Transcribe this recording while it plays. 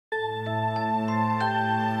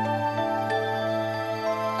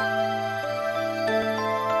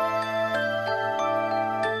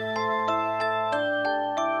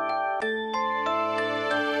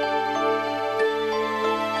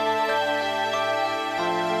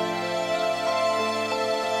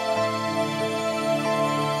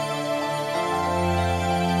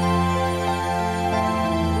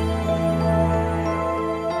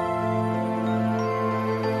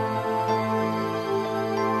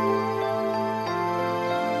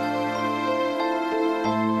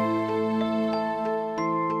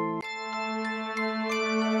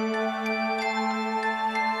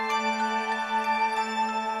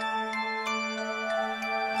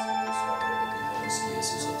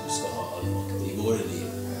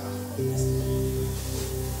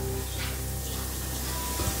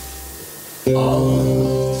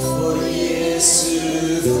Alt for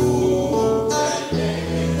Jesu fot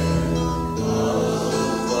legger, alt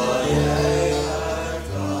hva jeg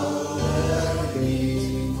kaller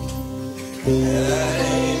min.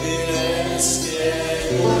 Jeg vil elske deg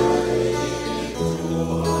på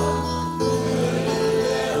ham,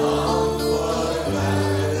 følge ham for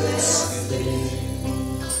menneskelig.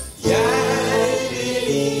 Jeg vil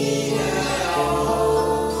gi deg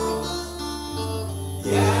alt,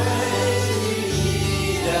 jeg vil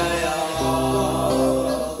gi deg alt.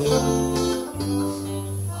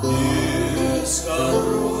 Du skal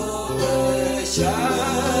råde,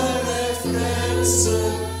 kjære frelse,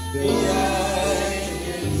 jeg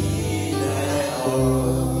vil gi deg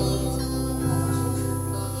alt.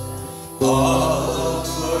 Alt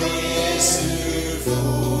for Jesu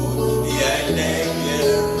fot jeg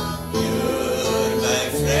legger, gjør meg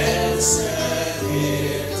frelse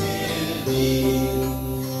helt til din.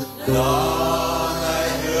 La meg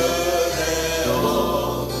høre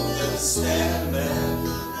åndens stemme,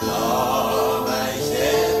 la meg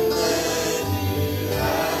kjenne du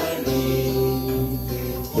er min.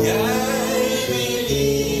 Jeg vil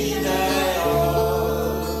gi deg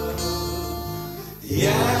alt,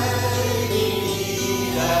 jeg vil gi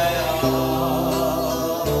deg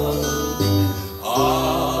alt.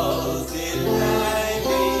 Alt til deg,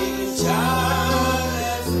 min kjære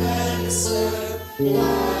frelse,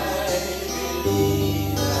 jeg vil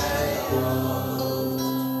gi deg alt.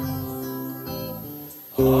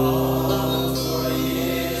 Alt for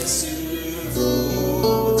Jesu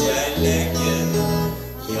fot jeg legger,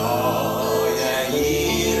 ja, jeg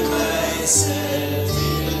gir meg selv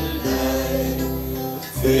til deg.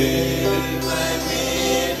 Fyll meg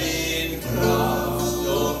med din kraft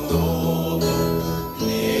og nåde,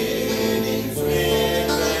 med din fred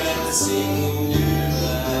velsign du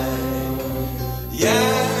meg. Jeg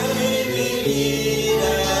vil gi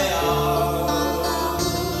deg alt,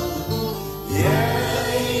 jeg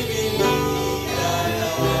vil gi deg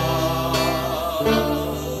alt.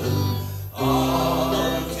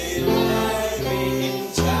 Alt til deg, min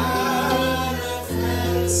kjære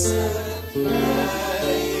frelse, jeg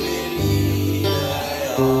vil gi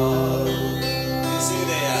deg alt. Vi sier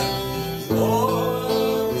det igjen. Å,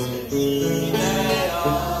 gi deg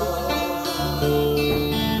alt.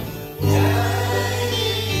 Jeg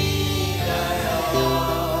vil gi deg alt.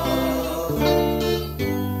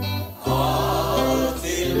 Alt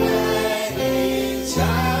til deg, min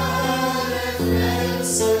kjære frelse,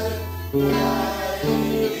 jeg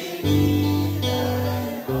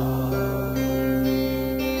vil gi deg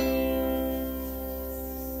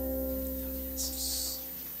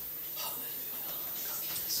alt.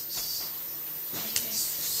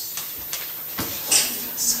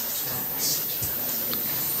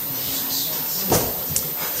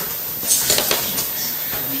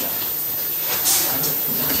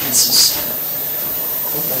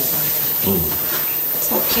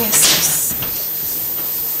 Takk, Jesus.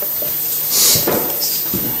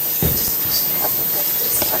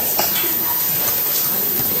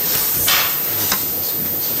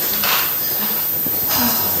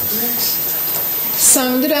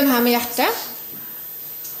 Sang du den her med hjertet?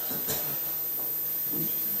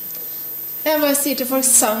 Jeg bare sier til folk,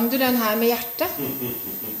 sang du den her med hjertet?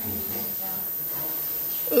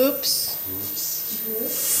 Ups.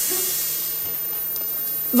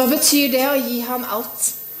 Hva betyr det å gi han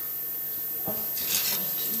alt?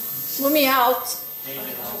 Hvor mye er alt?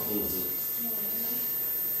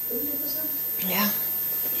 Ja.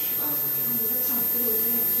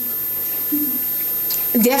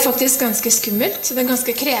 Det er faktisk ganske skummelt. Det er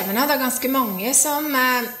ganske krevende. Det er ganske mange som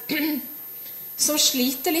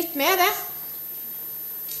sliter litt med det.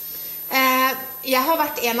 Jeg har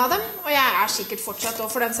vært en av dem, og jeg er sikkert fortsatt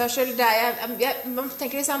også for den saks skyld. Man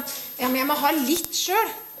tenker liksom, ja, men jeg må ha litt selv.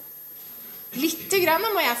 Litt grann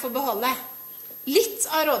må jeg få beholde. Litt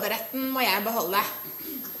av råderetten må jeg beholde.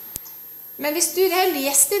 Men hvis du har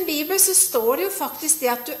lest en bibel, så står det jo faktisk det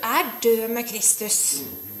at du er død med Kristus.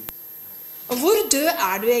 Og hvor død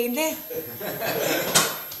er du egentlig?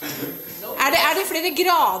 Er det flere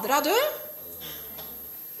grader av død?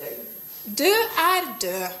 Død er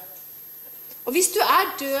død. Og hvis du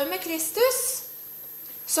er død med Kristus,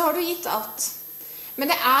 så har du gitt alt. Men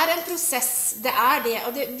det er en prosess, det er det.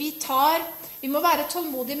 Og vi må være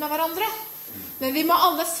tålmodige med hverandre. Men vi må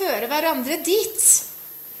alle føre hverandre dit,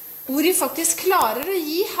 hvor vi faktisk klarer å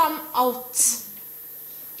gi ham alt.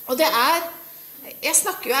 Og det er, jeg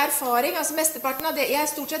snakker jo erfaring, altså mesteparten av det,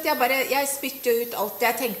 jeg spytter jo ut alt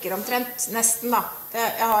jeg tenker omtrent, nesten da.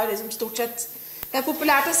 Jeg har liksom stort sett Det er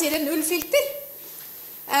populært å si det 0 filter.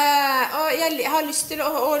 Og jeg har lyst til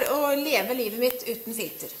å leve livet mitt uten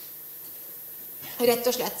filter. Rett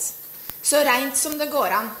og slett. Så rent som det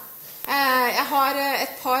går an. Jeg har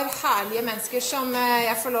et par herlige mennesker som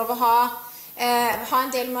jeg får lov å ha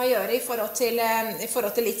en del med å gjøre i forhold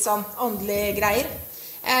til litt sånn åndelige greier.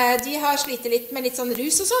 De har slitt litt med litt sånn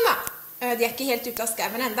rus og sånn da. De er ikke helt ute av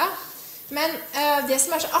skaven enda. Men det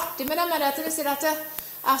som er så artig med dem er at de sier at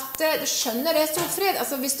du skjønner det, Solfrid.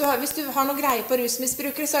 Altså, hvis du har noe greie på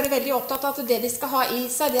rusmisbrukere, så er du veldig opptatt av at det de skal ha i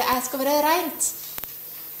seg, det skal være rent.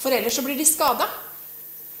 For ellers så blir de skadet.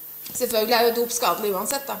 Selvfølgelig er jo dop skadelig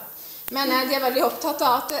uansett da. Men de er veldig opptatt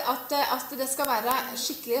av at det skal være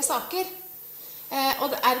skikkelige saker.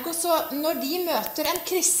 Og ergo så, når de møter en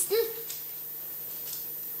kristen,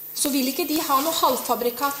 så vil ikke de ha noe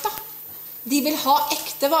halvfabrikat da. De vil ha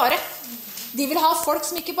ekte vare. De vil ha folk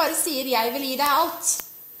som ikke bare sier, jeg vil gi deg alt.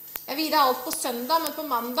 Jeg vil gi deg alt på søndag, men på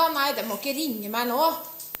mandag, nei, det må ikke ringe meg nå.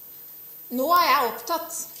 Nå er jeg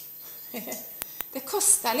opptatt. Det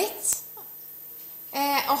koster litt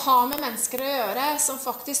å ha med mennesker å gjøre som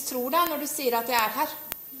faktisk tror deg når du sier at jeg er her.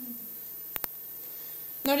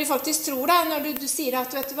 Når de faktisk tror deg, når du sier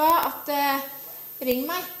at, vet du hva, at ring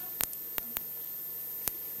meg.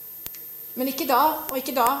 Men ikke da, og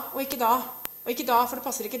ikke da, og ikke da, og ikke da, for det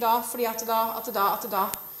passer ikke da, fordi at da.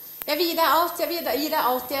 Jeg vil gi deg alt, jeg vil gi deg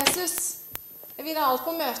alt, Jesus. Jeg vil gi deg alt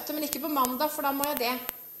på møte, men ikke på mandag, for da må jeg det.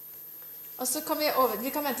 Og så kan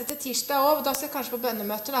vi kan vente til tirsdag også, da skal jeg kanskje på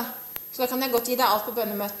bønnemøte da. Så da kan jeg godt gi deg alt på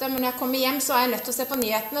bønnemøte, men når jeg kommer hjem så er jeg nødt til å se på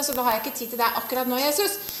nyhetene, så da har jeg ikke tid til deg akkurat nå,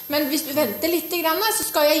 Jesus. Men hvis du venter litt grann, så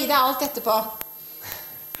skal jeg gi deg alt etterpå.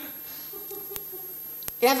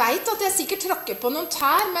 Jeg vet at jeg sikkert tråkker på noen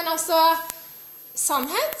tær, men altså,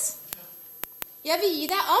 sannhet. Jeg vil gi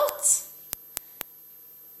deg alt.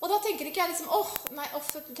 Og da tenker ikke jeg liksom,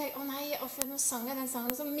 nå sang jeg den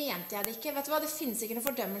sangen, så mente jeg det ikke. Vet du hva, det finnes ikke noen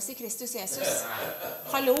fordømmelse i Kristus Jesus.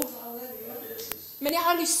 Hallo. Men jeg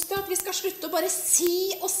har lyst til at vi skal slutte å bare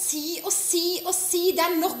si og si og si og si. Det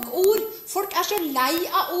er nok ord. Folk er så lei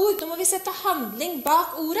av ord. Nå må vi sette handling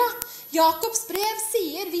bak orda. Jakobs brev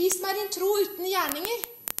sier, vis meg din tro uten gjerninger.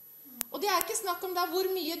 Og det er ikke snakk om da hvor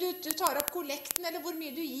mye du tar opp kollekten, eller hvor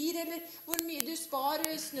mye du gir, eller hvor mye du spar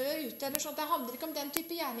snø ute, eller sånt. Det handler ikke om den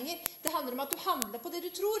type gjerninger. Det handler om at du handler på det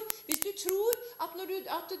du tror. Hvis du tror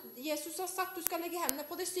at Jesus har sagt du skal legge hendene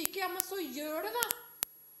på det syke, ja, men så gjør det da.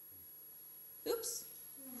 Ups.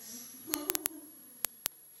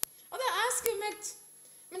 Og det er skummelt.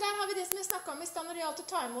 Men der har vi det som jeg snakket om i stand når det gjaldt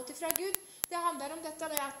å ta imot ifra Gud. Det handler om dette,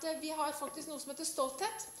 at vi har faktisk noe som heter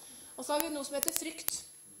stolthet, og så har vi noe som heter frykt.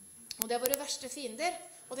 Og det er våre verste fiender,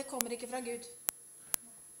 og det kommer ikke fra Gud.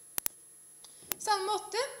 Salme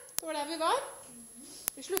 8, det var der vi var.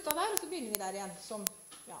 Vi sluttet der, og så begynner vi der igjen, som,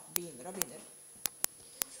 ja, begynner.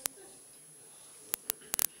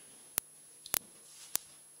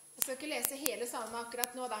 Jeg skal ikke lese hele salmen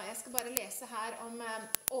akkurat nå da. Jeg skal bare lese her om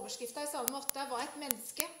overskriften i salme 8. Hva er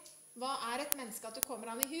et menneske at du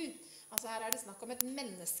kommer han i hu? Altså her er det snakk om et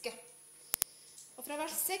menneske. Og fra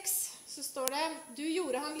vers 6 så står det, du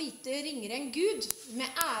gjorde han lite ringere enn Gud, med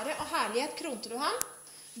ære og herlighet kronte du ham.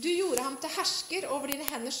 Du gjorde ham til hersker over dine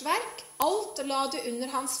henders verk, alt la du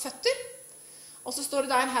under hans føtter. Og så står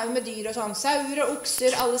det da en haug med dyr og sånn, sauer og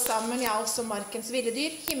okser, alle sammen, ja, også markens ville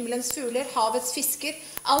dyr, himmelens fugler, havets fisker,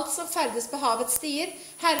 alt som ferdes på havets stier.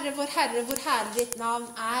 Herre, hvor herlig ditt navn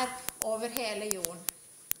er over hele jorden.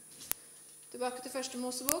 Tilbake til første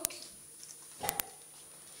Mosebok.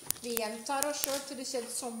 Vi gjentar oss selv til det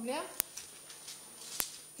kjedsommelige,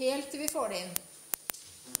 helt til vi får det inn.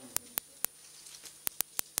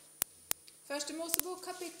 Første Mosebok,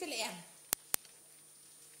 kapittel 1,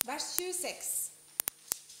 vers 26.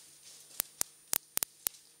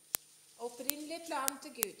 Opprinnelig plan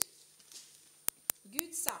til Gud.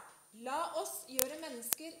 Gud sa, la oss gjøre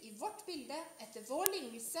mennesker i vårt bilde etter vår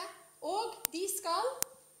lignelse, og de skal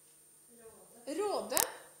råde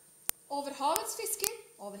over havets fisker,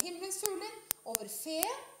 over himmelens fugler, over fe,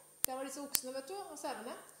 det var disse oksene, vet du, og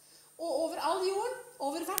sauene, og over all jorden,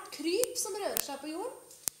 over hvert kryp som rører seg på jorden.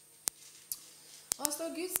 Og det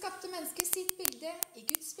står, Gud skapte mennesker i sitt bilde, i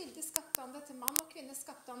Guds bilde skapte han det, til mann og kvinne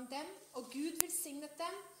skapte han dem, og Gud velsignet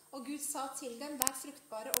dem, og Gud sa til dem, vær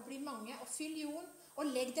fruktbare og bli mange, og fyll jorden,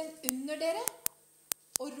 og legg dem under dere,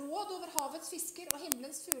 og råd over havets fisker og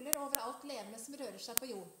himmelens fugler, og over alt levende som rører seg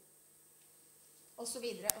på jorden. Og så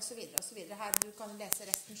videre, og så videre, og så videre. Her, du kan lese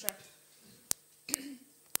resten selv.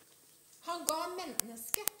 Han ga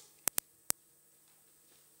mennesket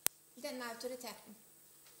denne autoriteten.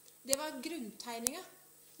 Det var grunntegningen.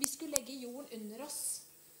 Vi skulle legge jorden under oss,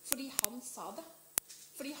 fordi han sa det.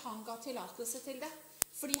 fordi han ga tillatelse til det.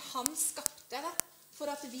 Fordi han skapte det, for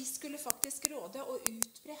at vi skulle faktisk råde og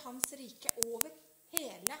utbre hans rike over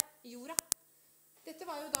hele jorda. Dette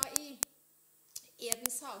var jo da i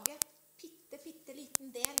Edens hage, bitte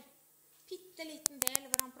liten del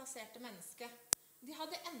hvor han plasserte mennesket. De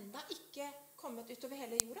hadde enda ikke kommet utover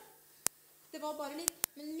hele jorda. Det var bare litt,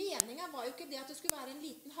 men meningen var jo ikke det at det skulle være en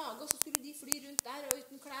liten hage, og så skulle de fly rundt der og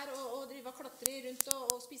uten klær og drive og klatre rundt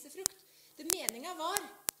og spise frukt. Det meningen var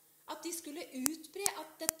at de skulle utbre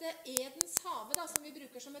at dette Edens hage, da, som vi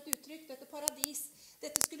bruker som et uttrykk, dette paradis,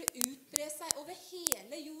 dette skulle utbre seg over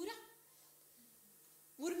hele jorda.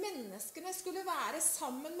 Hvor menneskene skulle være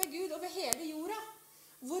sammen med Gud over hele jorda.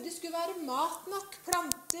 Hvor det skulle være mat nok,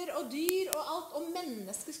 planter og dyr og alt, og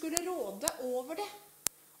mennesket skulle råde over det.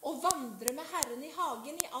 Og vandre med Herren i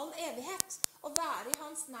hagen i all evighet, og være i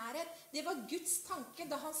hans nærhet. Det var Guds tanke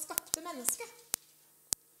da han skapte mennesket.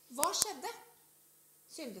 Hva skjedde?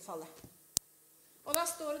 Syndefallet. Og da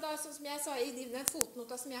står det da, sånn som jeg sa i den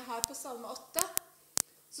fotnota som jeg har på Salme 8,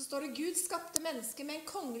 så står det: Gud skapte mennesket med en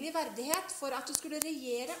kongelig verdighet for at du skulle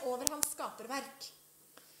regjere over hans skaperverk.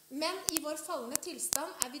 Men i vår fallende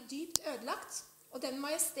tilstand er vi dypt ødelagt, og den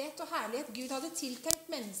majestet og herlighet Gud hadde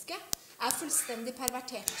tiltenkt mennesket, er fullstendig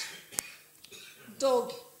pervertert.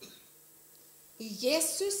 Dog, i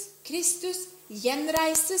Jesus Kristus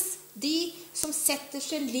gjenreises de som setter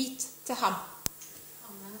sin lit til ham.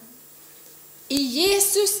 I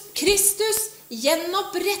Jesus Kristus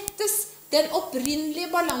gjenopprettes den opprinnelige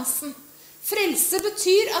balansen. Frelse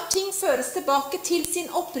betyr at ting føres tilbake til sin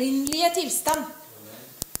opprinnelige tilstand.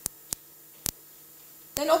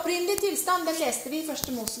 Den opprinnelige tilstand, den leste vi i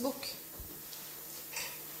første Mosebok.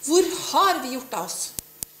 Hvor har vi gjort av oss?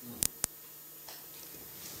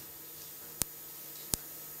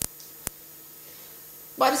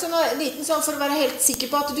 Bare sånn liten sånn for å være helt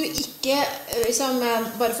sikker på at du ikke, liksom,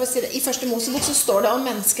 bare for å si det, i første Mosebok så står det om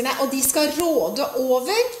menneskene, og de skal råde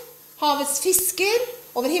over havets fisker,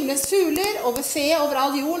 over himmelens fugler, over fe, over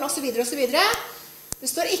all jorden, og så videre, og så videre. Det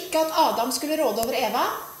står ikke at Adam skulle råde over Eva,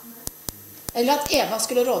 eller at Eva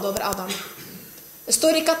skulle råde over Adam. Det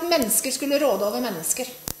står ikke at mennesker skulle råde over mennesker.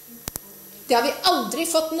 Det har vi aldri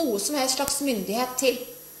fått noe som helst slags myndighet til.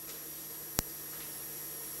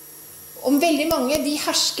 Om veldig mange, de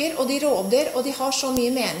hersker og de råder, og de har så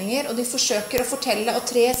mye meninger, og de forsøker å fortelle og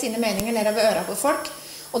tre sine meninger nedover øra på folk,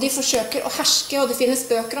 og de forsøker å herske, og det finnes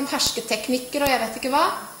bøker om hersketeknikker, og jeg vet ikke hva.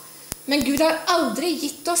 Men Gud har aldri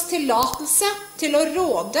gitt oss tillatelse til å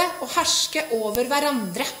råde og herske over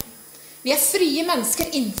hverandre. Vi er frie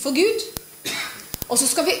mennesker innenfor Gud, og så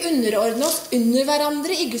skal vi underordne oss under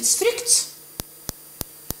hverandre i Guds frykt.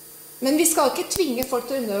 Men vi skal ikke tvinge folk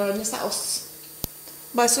til å underordne seg oss.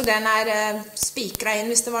 Bare så den spikret inn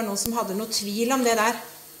hvis det var noen som hadde noe tvil om det der.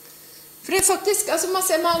 For det er faktisk, altså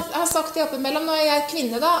man har sagt det oppimellom når jeg er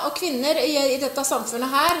kvinne da, og kvinner i dette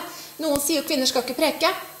samfunnet her, noen sier jo kvinner skal ikke preke,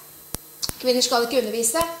 kvinner skal ikke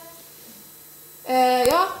undervise.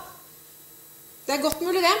 Ja, det er godt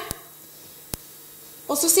mulig det.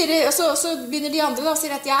 Og så begynner de andre da, og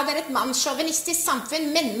sier at ja, det er et mannssjåvinistisk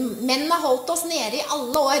samfunn, menn har holdt oss nede i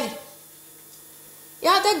alle år.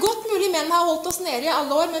 Ja, det er godt mulig menn har holdt oss nede i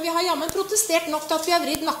alle år, men vi har jammen protestert nok til at vi har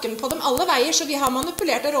vridd nakken på dem alle veier, så vi har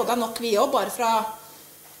manipulert og rådet nok vi også, bare fra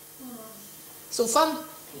sofaen.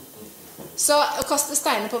 Så å kaste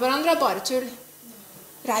steiner på hverandre er bare tull.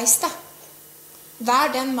 Reis deg. Vær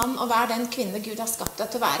den mann og vær den kvinne Gud har skapt deg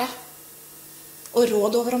til å være. Og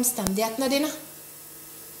råd over omstendighetene dine.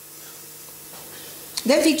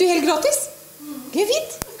 Den fikk du helt gratis. Det er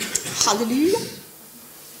fint. Halleluja.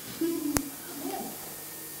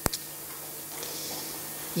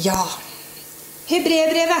 Ja.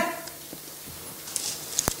 Hebreerbrevet.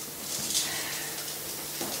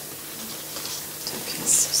 Takk,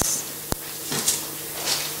 Jesus.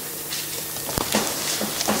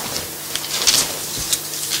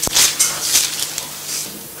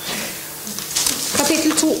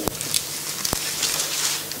 Kapittel 2.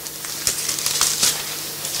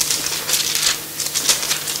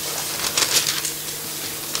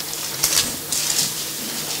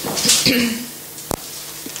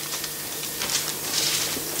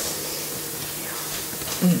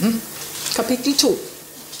 Kapittel 2.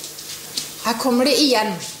 Her kommer det igjen.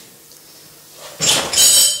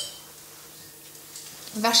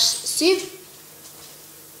 Vers 7.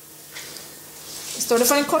 Det står det: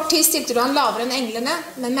 For en kort tid stilte du han lavere enn englene,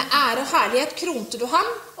 men med ære og herlighet kronte du ham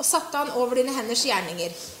og satte han over dine henders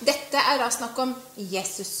gjerninger. Dette er da snakk om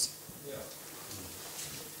Jesus.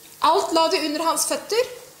 Alt la du under hans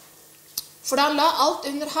føtter, for da han la alt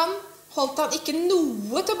under ham, holdt han ikke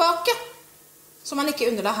noe tilbake som han ikke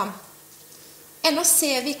underla ham. Ennå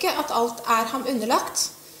ser vi ikke at alt ham underlagt.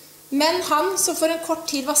 Men han som for en kort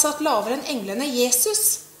tid var satt lavere enn englene,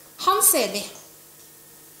 Jesus, han ser vi.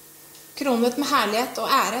 Kronet med herlighet og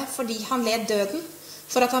ære fordi han led døden,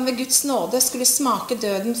 for at han ved Guds nåde skulle smake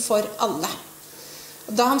døden for alle.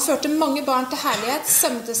 Og da han førte mange barn til herlighet,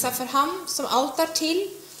 sømmet det seg for ham, som alt til,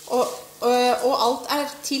 og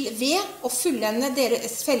alt til ved, og fullende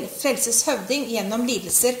deres frelses høvding gjennom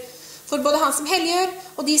lidelser. For både han som helliggjør,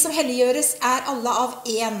 og de som helliggjøres, alle av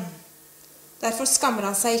én. Derfor skammer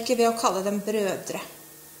han seg ikke ved å kalle dem brødre.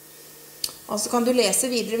 Og så kan du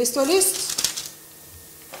lese videre hvis du har lyst.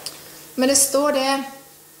 Men det står det,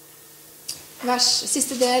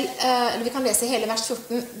 siste del, eller vi kan lese hele vers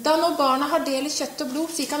 14. Da nå barna har del i kjøtt og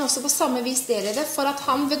blod, fikk han også på samme vis del i det, for at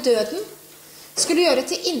han ved døden skulle gjøre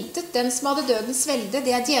til intet den som hadde dødens velde,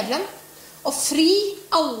 det djevelen, og fri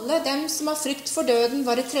alle dem som har frykt for døden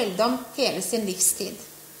var i trelldom hele sin livstid.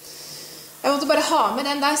 Jeg måtte bare ha med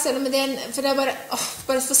den der, selv om det, for jeg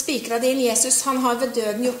bare for spikret det inn. Jesus, han har ved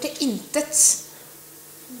døden gjort til intet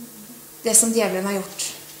det som djevelen har gjort.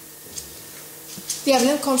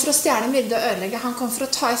 Djevelen kom for å stjele, myrde og ødelegge. Han kom for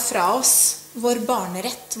å ta ifra oss vår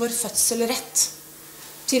barnerett, vår fødselrett,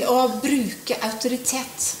 til å bruke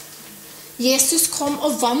autoritet. Jesus kom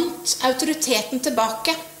og vant autoriteten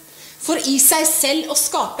tilbake, for i seg selv å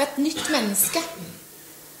skape et nytt menneske.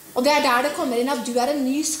 Og det der det kommer inn at du en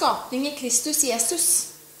ny skapning i Kristus Jesus.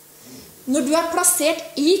 Når du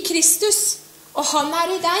plassert i Kristus, og han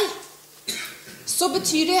i deg, så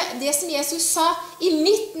betyr det som Jesus sa, i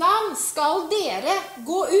mitt navn skal dere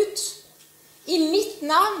gå ut. I mitt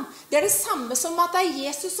navn, det det samme som at det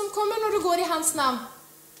Jesus som kommer når du går i hans navn.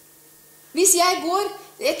 Hvis jeg går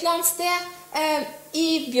et eller annet sted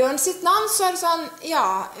i Bjørn sitt navn, så det sånn,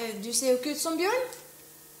 ja, du ser jo ikke ut som Bjørn.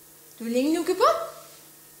 Du ligner jo ikke på.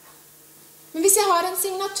 Men hvis jeg har en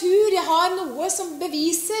signatur, jeg har noe som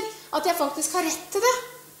beviser at jeg faktisk har rett til det,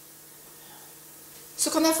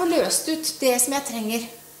 så kan jeg få løst ut det som jeg trenger.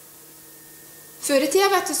 Før i tida,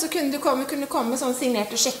 vet du, så kunne det komme sånne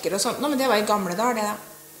signerte sjekker og sånt, men det var i gamle dager, det da.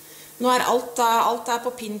 Nå alt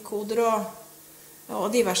på PIN-koder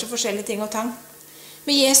og diverse forskjellige ting og tang.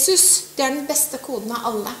 Men Jesus, det den beste koden av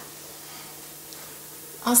alle.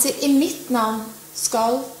 Han sier, i mitt navn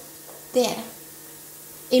skal dere.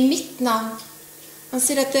 I mitt navn. Han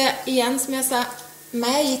sier dette igjen, som jeg sa,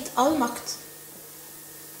 meg gitt all makt.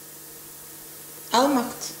 All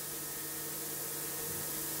makt.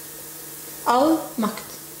 All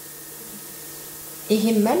makt. I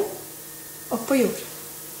himmel og på jord.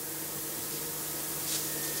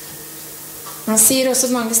 Han sier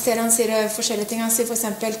også mange steder, han sier forskjellige ting. Han sier for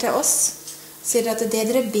eksempel til oss, sier at det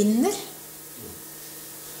dere binder,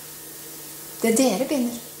 det dere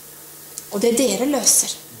binder, og det dere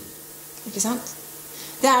løser. Ikke sant?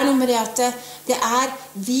 Det noe med det at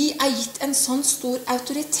vi gitt en sånn stor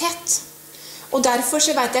autoritet. Og derfor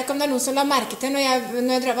så vet jeg ikke om det noen som la merke til når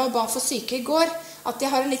jeg drev og ba for syke i går, at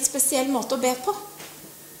jeg har en litt spesiell måte å be på.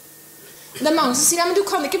 Og det mange som sier, ja, men du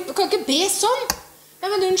kan ikke be sånn. Ja,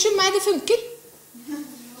 men unnskyld meg, det funker.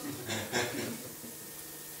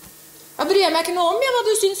 Jeg bryr meg ikke noe om hva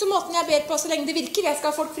du synes om måten jeg ber på, så lenge det virker. Jeg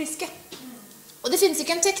skal ha folk friske. Og det finnes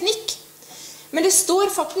ikke en teknikk. Men det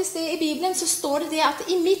står faktisk det i Bibelen, så står det at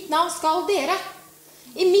i mitt navn skal dere.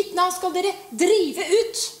 I mitt navn skal dere drive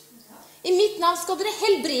ut. I mitt navn skal dere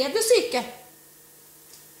helbrede syke.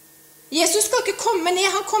 Jesus skal ikke komme ned,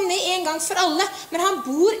 han kom ned en gang for alle, men han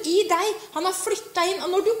bor i deg, han har flyttet inn,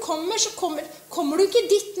 og når du kommer, så kommer du ikke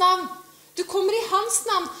i ditt navn. Du kommer i hans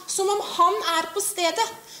navn, som om han på stedet,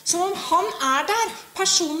 som om han der,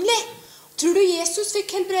 personlig. Tror du Jesus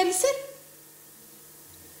fikk helbredelser?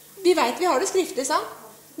 Vi vet vi har det skriftlig, sant?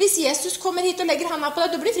 Hvis Jesus kommer hit og legger handa på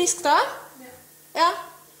deg, du blir frisk da? Ja.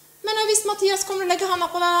 Men hvis Mathias kommer og legger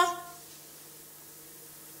handa på deg da?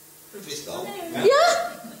 Ja,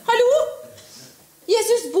 hallo?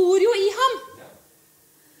 Jesus bor jo i ham.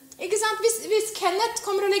 Ikke sant? Hvis Kenneth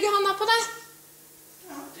kommer og legger handa på deg.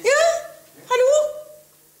 Ja, hallo?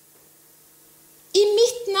 I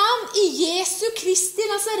mitt navn, i Jesu Kristi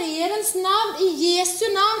Nazarerens navn, i Jesu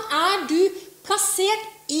navn du plassert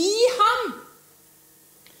i ham.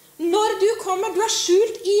 Når du kommer, du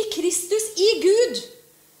skjult i Kristus, i Gud.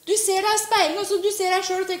 Du ser deg i speilet, og så du ser deg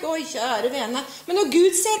selv og tenker, oi, kjære vene. Men når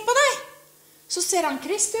Gud ser på deg, så ser han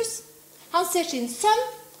Kristus. Han ser sin sønn.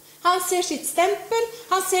 Han ser sitt stempel.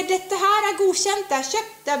 Han ser dette her godkjent, det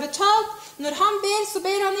kjøpt, det betalt. Når han ber, så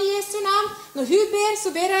ber han i Jesu navn. Når hun ber,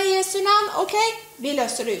 så ber han i Jesu navn. Ok, vi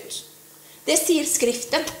løser det ut. Det sier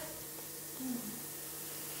Skriften.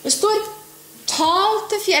 Det står, tal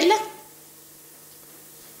til fjellet.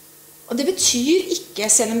 Og det betyr ikke,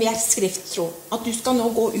 selv om vi skrifttro, at du skal nå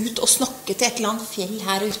gå ut og snakke til et eller annet fjell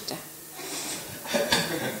her ute.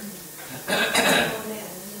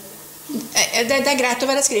 Det greit å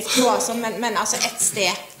være skrifttro, altså, men altså et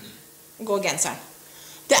sted går genseren.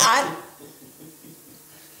 Det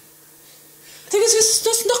tenk hvis vi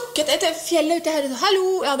stod og snakket etter fjellet ute her. Hallo,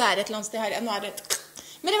 ja det et eller annet sted her. Nå det.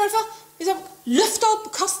 Men i hvert fall, liksom, løft deg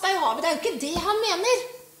opp, kast deg i havet. Det jo ikke det han mener.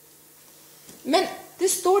 Men det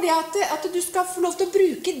står det at du skal få lov til å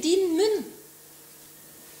bruke din munn.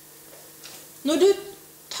 Når du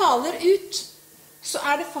taler ut, så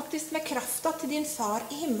det faktisk med krafta til din far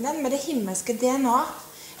i himmelen, med det himmelske DNA.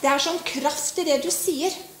 Det sånn kraft i det du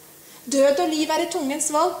sier. Død og liv i tungens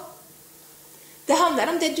valg. Det handler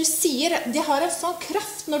om det du sier. Det har en sånn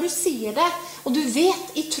kraft når du sier det. Og du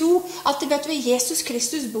vet i tro at Jesus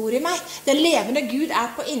Kristus bor i meg. Den levende Gud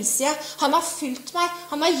på innsida. Han har fylt meg.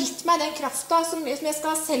 Han har gitt meg den krafta som jeg skal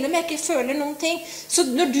ha, selv om jeg ikke føler noen ting. Så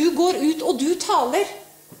når du går ut og du taler,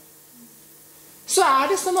 så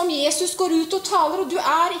det som om Jesus går ut og taler, og du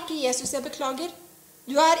ikke Jesus, jeg beklager.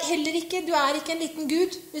 Du heller ikke, du ikke en liten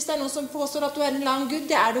Gud. Hvis det noen som påstår at du en lang Gud,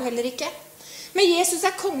 det du heller ikke. Men Jesus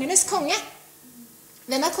kongenes konge.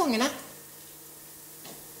 Hvem kongene?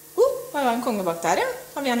 Var det en konge bak der, ja?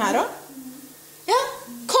 Har vi en her også? Ja,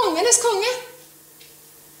 kongenes konge.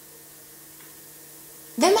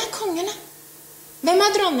 Hvem kongene? Hvem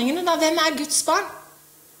dronningene da? Hvem Guds barn?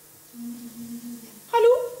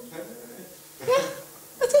 Hallo? Ja,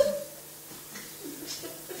 vet du?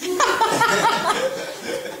 Ja,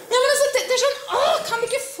 men altså, det sånn, kan vi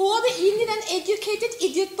ikke få det inn i den educated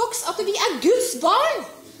idiot-box at vi Guds barn?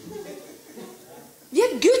 Vi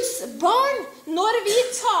Guds barn. Når vi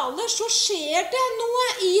taler, så skjer det noe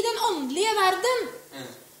i den åndelige verden.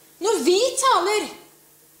 Når vi taler,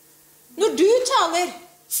 når du taler.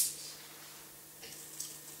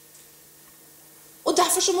 Og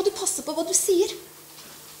derfor så må du passe på hva du sier.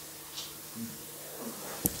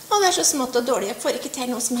 Og det så smått og dårlig. Jeg får ikke til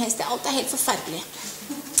noe som helst. Alt helt forferdelig.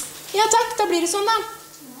 Ja takk, da blir det sånn da.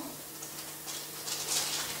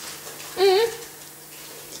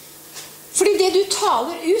 Fordi det du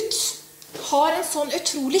taler ut har en sånn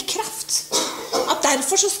utrolig kraft at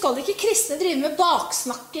derfor så skal ikke kristne drive med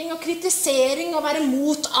baksnakking og kritisering og være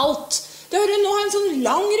mot alt. Det hører nå en sånn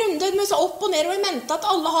lang runde med så opp og ned og i mente at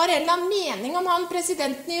alle har en eller annen mening om han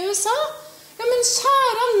presidenten i USA. Ja, men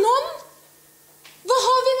kjære noen, hva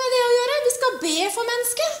har vi med det å gjøre? Vi skal be for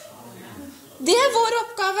mennesket. Det vår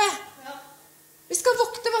oppgave. Vi skal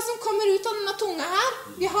vokte hva som kommer ut av denne tunga her.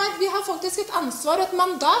 Vi har faktisk et ansvar og et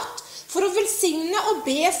mandat for å velsigne og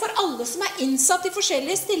be for alle som innsatt i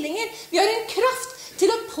forskjellige stillinger. Vi har en kraft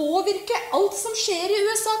til å påvirke alt som skjer i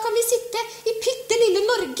USA. Kan vi sitte i pytte lille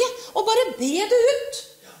Norge og bare be det ut?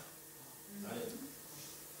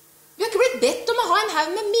 Vi har ikke blitt bedt om å ha en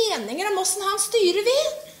haug med meninger om hvordan han styrer vi.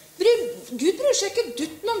 Gud bryr seg ikke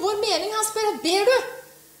dutten om vår mening. Han spør, ber du?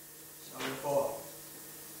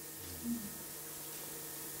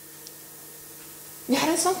 Vi har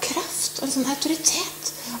en sånn kraft og en sånn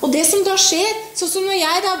autoritet. Og det som da skjer, sånn som når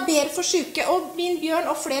jeg da ber for syke, og min Bjørn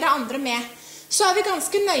og flere andre med, så vi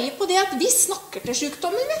ganske nøye på det at vi snakker til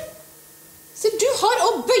sykdommen med. Så du har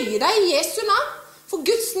å bøye deg i Jesu navn. For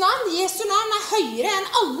Guds navn, Jesu navn høyere enn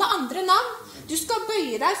alle andre navn. Du skal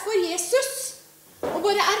bøye deg for Jesus. Og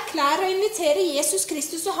bare erklære og invitere Jesus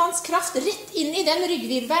Kristus og hans kraft rett inn i den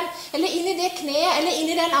ryggvirvelen, eller inn i det kneet, eller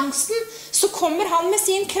inn i den angsten. Så kommer han med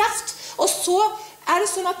sin kraft, og så det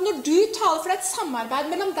sånn at når du taler, for det et samarbeid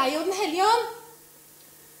mellom deg og den hellige ånd.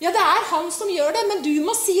 Ja, det han som gjør det, men du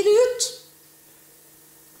må si det ut.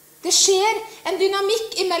 Det skjer en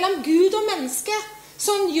dynamikk mellom Gud og menneske,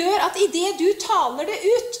 som gjør at i det du taler det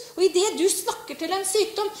ut, og i det du snakker til en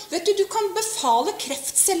sykdom, vet du kan befale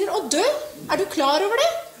kreftceller å dø. Du klar over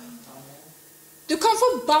det? Du kan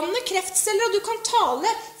forbanne kreftceller, og du kan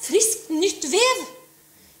tale friskt nytt vev.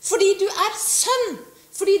 Fordi du sønn,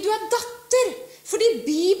 fordi du datter, fordi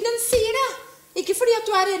Bibelen sier det. Ikke fordi at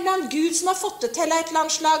du en eller annen Gud som har fått det til et eller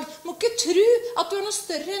annet slag. Du må ikke tro at du noe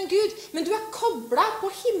større enn Gud, men du koblet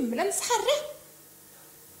på himmelens Herre.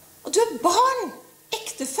 Og du barn,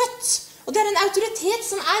 ektefødt. Og det en autoritet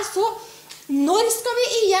som så... Når skal vi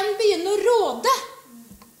igjen begynne å råde?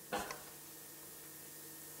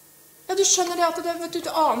 Ja, du skjønner det at du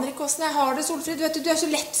aner ikke hvordan jeg har det, Solfrid. Det så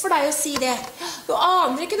lett for deg å si det. Du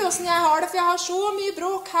aner ikke hvordan jeg har det, for jeg har så mye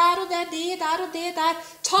bråk her, og det der og det der.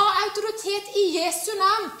 Ta autoritet i Jesu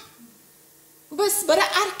navn. Bare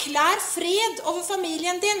erklær fred over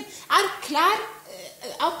familien din. Erklær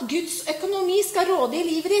at Guds økonomi skal råde i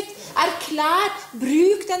livet ditt. Erklær,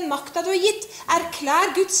 bruk den makta du har gitt.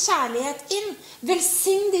 Erklær Guds kjærlighet inn.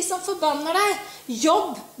 Velsign de som forbanner deg.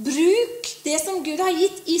 Jobb, bruk det som Gud har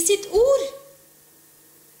gitt i sitt ord.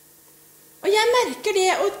 Og jeg merker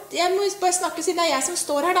det, og jeg må bare snakke siden det er jeg som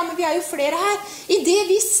står her, da, men vi er jo flere her. I det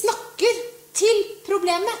vi snakker til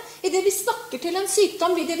problemet, i det vi snakker til en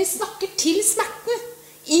sykdom, i det vi snakker til smerten,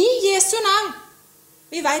 i Jesu navn.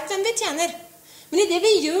 Vi vet hvem vi tjener. Men i det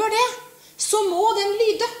vi gjør det, så må den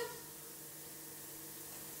lyde.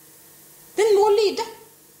 Den må lyde.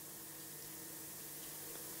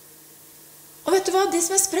 Og vet du hva? Det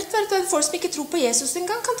som er sprøtt, er at folk som ikke tror på Jesus en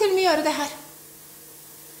gang, kan til og med gjøre det her.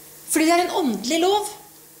 Fordi det er en åndelig lov.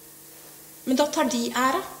 Men da tar de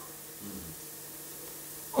æra.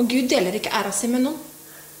 Og Gud deler ikke æra si med noen.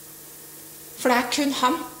 For det er kun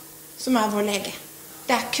han som er vår lege.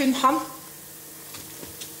 Det er kun han.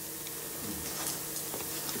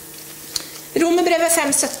 Romerbrevet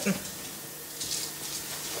 5:17.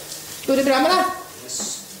 Går det bra med deg?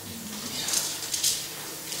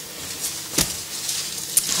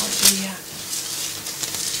 Halleluja.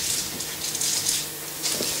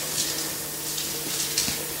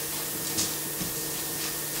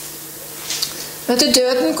 Vet du,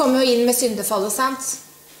 døden kom jo inn med syndefallet, sant?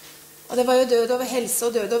 Og det var jo død over helse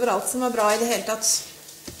og død over alt som var bra i det hele tatt.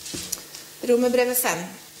 Romerbrevet 5.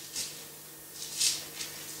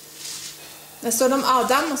 Det står det om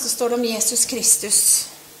Adam, og så står det om Jesus Kristus.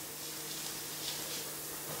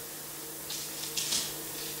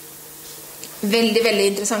 Veldig, veldig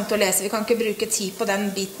interessant å lese. Vi kan ikke bruke tid på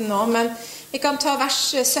den biten nå, men vi kan ta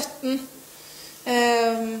vers 17.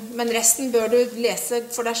 Men resten bør du lese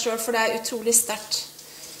for deg selv, for det er utrolig sterkt.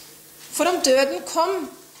 For om døden kom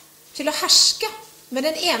til å herske med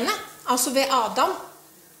den ene, altså ved Adam,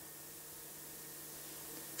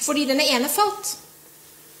 fordi denne ene falt,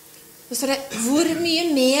 så står det, hvor mye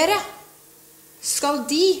mere skal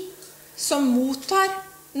de som mottar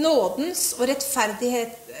nådens og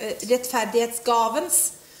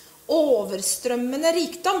rettferdighetsgavens overstrømmende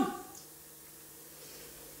rikdom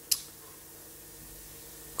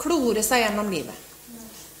klore seg gjennom livet.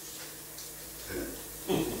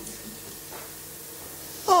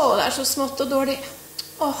 Det er så smått og dårlig.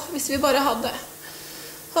 Hvis vi bare hadde.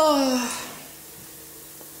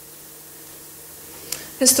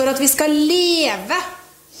 Det står at vi skal leve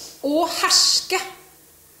og herske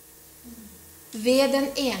ved den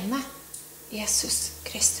ene Jesus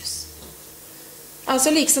Kristus.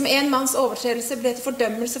 Altså liksom en manns overtredelse ble til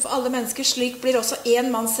fordømmelse for alle mennesker, slik blir også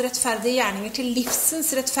en manns rettferdige gjerninger til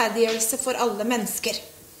livsens rettferdiggjørelse for alle mennesker.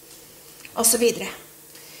 Og så videre.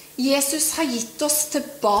 Jesus har gitt oss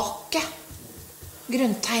tilbake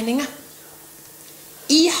grunntegningen.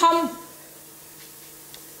 I ham.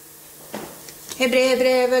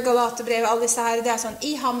 Hebreerbrevet, Galaterbrevet, alle disse her, det er sånn,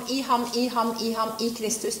 i ham, i ham, i ham, i ham, i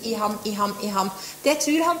Kristus, i ham, i ham, i ham. Det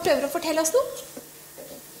tror han prøver å fortelle oss noe.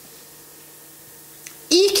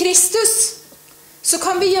 I Kristus så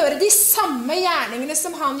kan vi gjøre de samme gjerningene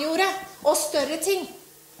som han gjorde, og større ting.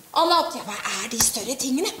 Alle opptatt, hva er de større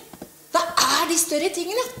tingene? Hva er de større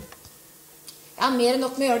tingene? Ja, mer enn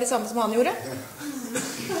nok med å gjøre det samme som han gjorde.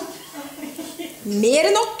 Mer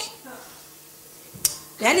enn nok.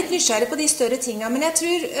 Jeg er litt nysgjerrig på de større tingene, men jeg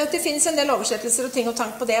tror at det finnes en del oversettelser og ting og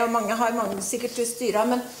tank på det, og mange har sikkert styret,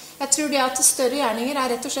 men jeg tror det at større gjerninger er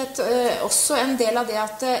rett og slett også en del av det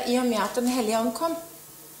at i og med at den hellige ånd kom,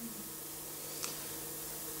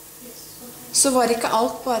 så var ikke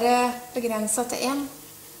alt bare begrenset til en.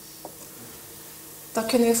 Da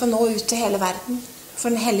kunne vi få nå ut til hele verden, for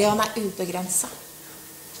den hellige ånd er ubegrenset.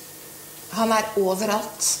 Han er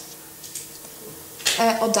overalt.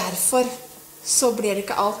 Og derfor så blir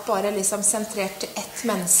ikke alt bare liksom sentrert til ett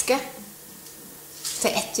menneske,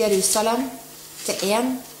 til ett Jerusalem, til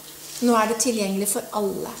en. Nå er det tilgjengelig for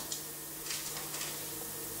alle.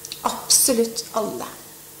 Absolutt alle.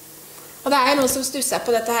 Og det er jo noen som stusser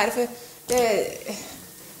på dette her, for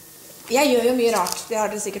jeg gjør jo mye rart, det har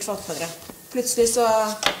dere sikkert fått med dere. Plutselig så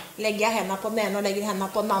legger jeg hendene på den ene og legger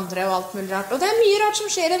hendene på den andre og alt mulig rart. Og det er mye rart som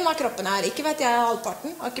skjer i denne kroppen her. Ikke vet jeg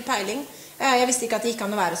halvparten, har ikke peiling. Jeg visste ikke at det gikk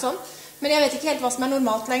an å være sånn. Men jeg vet ikke helt hva som er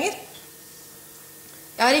normalt lenger.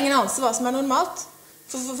 Jeg har ingen anelse hva som er normalt.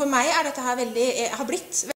 For meg er dette her har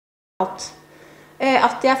blitt veldig normalt.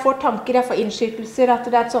 At jeg får tanker, jeg får innskytelser, at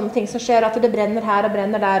det er sånne ting som skjer, at det brenner her og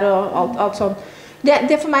brenner der og alt sånt.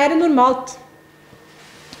 Det for meg er det normalt.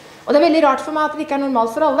 Og det er veldig rart for meg at det ikke er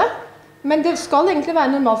normalt for alle. Men det skal egentlig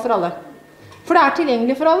være normalt for alle. For det er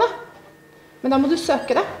tilgjengelig for alle. Men da må du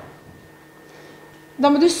søke det. Da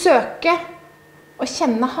må du søke og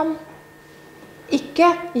kjenne ham. Ikke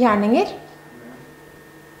gjerninger,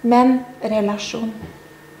 men relasjon.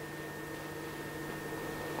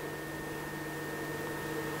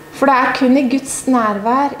 For det kun i Guds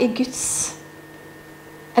nærvær, i Guds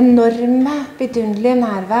enorme, vidunderlige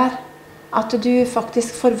nærvær, at du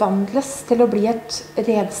faktisk forvandles til å bli et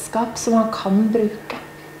redskap som han kan bruke.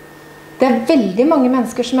 Det veldig mange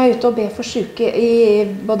mennesker som ute og ber for syke i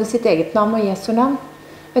både sitt eget navn og Jesu navn.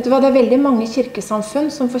 Vet du hva, det veldig mange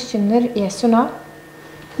kirkesamfunn som forkynner Jesu navn.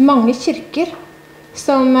 Mange kirker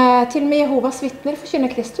som til og med Jehovas vitner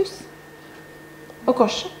forkynner Kristus og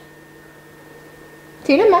korset.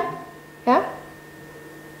 Til og med, ja.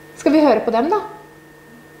 Skal vi høre på dem da?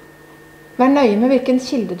 Vær nøye med hvilken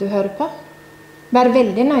kilde du hører på. Vær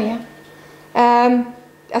veldig nøye.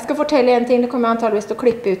 Jeg skal fortelle en ting, det kommer jeg antageligvis til å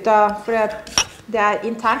klippe ut av, for det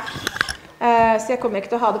internt. Så jeg kommer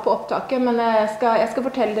ikke til å ha det på opptaket, men jeg skal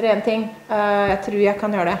fortelle dere en ting. Jeg tror jeg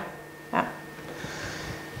kan gjøre det. Ja.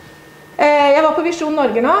 Jeg var på Visjon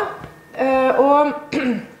Norge nå, og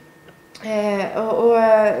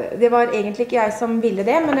det var egentlig ikke jeg som ville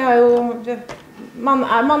det, men det jo,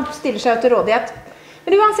 man stiller seg jo til rådighet.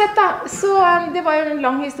 Men uansett da, så det var jo en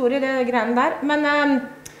lang historie, det greiene der. Men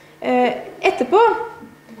etterpå,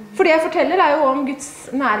 for det jeg forteller jo om Guds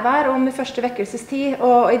nærvær, om det første vekkelsestid,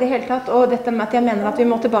 og i det hele tatt, og dette med at jeg mener at vi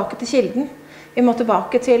må tilbake til kilden. Vi må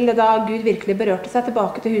tilbake til da Gud virkelig berørte seg,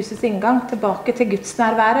 tilbake til husets inngang, tilbake til Guds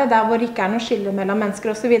nærværet, der hvor det ikke noe skille mellom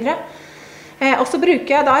mennesker og så videre. Og så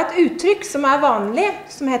bruker jeg da et uttrykk som vanlig,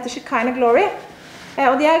 som heter Shekinah Glory.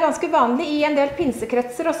 Og det ganske vanlig i en del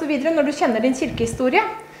pinsekretser og så videre. Når du kjenner din kirkehistorie,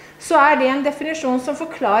 så det en definisjon som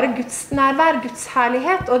forklarer Guds nærvær, Guds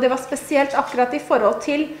herlighet. Og det var spesielt akkurat i forhold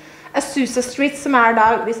til Azusa Street, som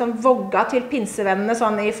da liksom vogga til pinsevennene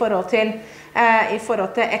sånn i forhold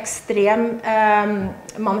til ekstrem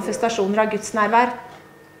manifestasjoner av Guds nærvær.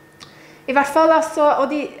 I hvert fall, altså,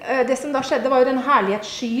 og det som da skjedde var jo den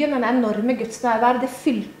herlighetsskyen, den enorme Guds nærvær, det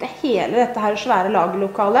fylte hele dette her svære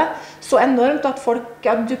lagerlokalet, så enormt at folk,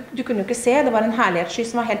 ja, du kunne jo ikke se, det var en herlighetssky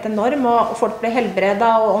som var helt enorm, og folk ble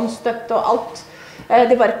helbredet og åndsdøpt og alt.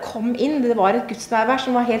 Det bare kom inn, det var et Guds nærvær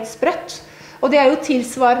som var helt sprøtt. Og det jo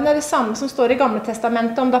tilsvarende det samme som står i Gamle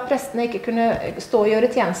Testamentet, om da prestene ikke kunne stå og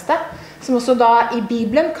gjøre tjeneste, som også da i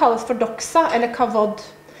Bibelen kalles for doxa eller kavod.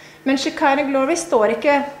 Men Shekinah Glory står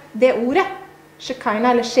ikke det ordet,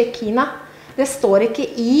 Shekinah eller Shekinah, det står ikke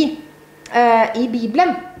i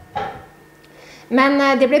Bibelen. Men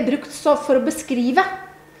det ble brukt så for å beskrive.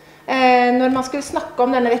 Når man skulle snakke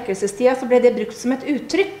om denne vekkelsestida, så ble det brukt som et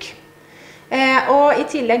uttrykk. Og i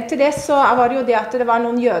tillegg til det så var det jo det at det var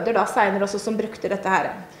noen jøder da senere også som brukte dette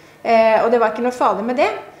her. Og det var ikke noe farlig med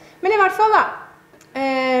det. Men i hvert fall da,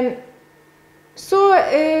 så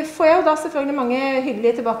får jeg jo da selvfølgelig mange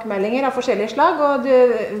hyggelige tilbakemeldinger av forskjellige slag, og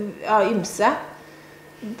av ymse.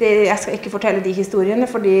 Jeg skal ikke fortelle de historiene,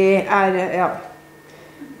 for de ja.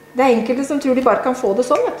 Det enkelte som tror de bare kan få det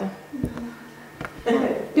sånn, vet du.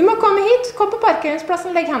 Du må komme hit, kom på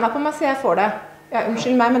parkeringsplassen, legg hendene på meg, så jeg får det. Ja,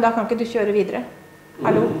 unnskyld meg, men da kan ikke du kjøre videre.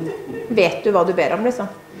 Hallo? Vet du hva du ber om, liksom?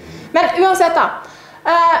 Men uansett da,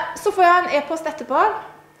 så får jeg en e-post etterpå,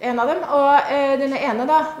 en av dem, og denne ene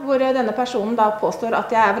da, hvor denne personen da påstår at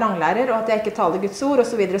jeg vranglærer, og at jeg ikke taler Guds ord, og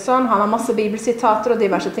så videre sånn. Han har masse bibelsitater og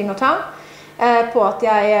diverse ting å ta, på at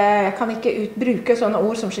jeg kan ikke bruke sånne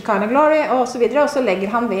ord som Shekinah Glory, og så videre, og så legger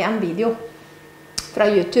han ved en video fra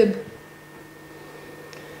YouTube.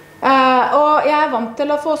 Og jeg vant til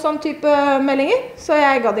å få sånn type meldinger, så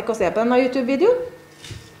jeg gadd ikke å se på denne YouTube-videoen.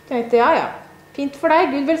 Tenkte, ja, fint for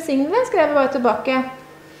deg, Gud velsigne deg, skrev jeg bare tilbake.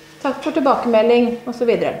 Takk for tilbakemelding, og så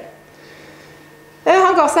videre.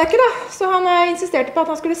 Han ga seg ikke da, så han insisterte på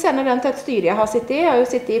at han skulle sende den til et styre jeg har sittet i. Jeg har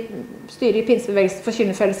jo sittet i styret i Pinsebevegelsens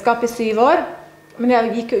forkynnerfellesskap i 7 år, men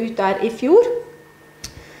jeg gikk jo ut der i fjor.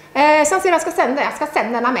 Så han sier jeg skal sende det. Jeg skal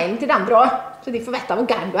sende denne mailen til de andre også, så de får vite hvor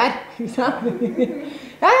gæren du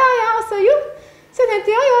ja, altså jo. Så jeg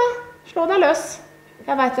tenkte, ja, slå deg løs.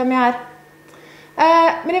 Jeg vet hvem jeg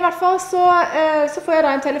men i hvert fall så får jeg da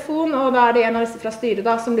en telefon, og da det en av disse fra styret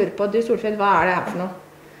da, som lurer på, du Solfrid, hva det her for noe?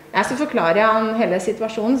 Ja, så forklarer jeg han hele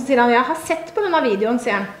situasjonen, så sier han, jeg har sett på denne videoen,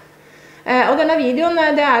 sier han. Og denne videoen,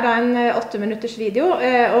 det da en 8 minutters video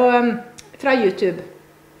fra YouTube.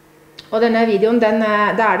 Og denne videoen, det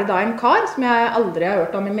det da en kar som jeg aldri har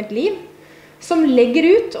hørt om i mitt liv, som legger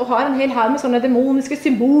ut og har en hel her med sånne demoniske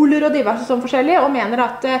symboler og diverse sånn forskjellige, og mener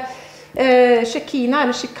at Shekinah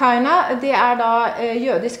eller Shekinah, det da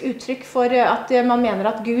jødisk uttrykk for at man mener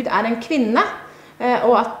at Gud en kvinne,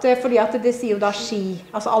 og at, fordi at det sier jo da ski,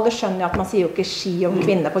 altså alle skjønner at man sier jo ikke ski om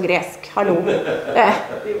kvinne på gresk, hallo.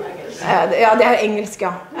 Ja, det engelsk,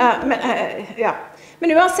 ja.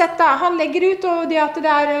 Men uansett da, han legger ut, og det at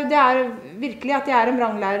det virkelig at jeg en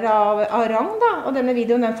vranglærer av rang da, og denne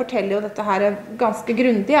videoen den forteller jo dette her ganske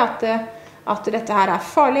grundig, at dette her er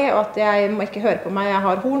farlig, og at jeg må ikke høre på meg, jeg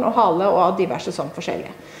har horn og hale og diverse sånn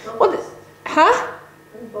forskjellige. Og hæ?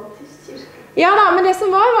 Ja da, men det som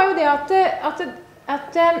var jo det at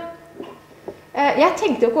jeg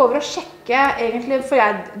tenkte jo ikke over å sjekke egentlig, for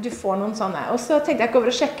du får noen sånne, og så tenkte jeg ikke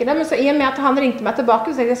over å sjekke det, men så i og med at han ringte meg tilbake,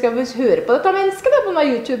 så tenkte jeg, skal vi høre på dette mennesket da, på denne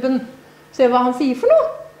YouTuben, se hva han sier for noe.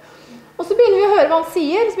 Og så begynner vi å høre hva han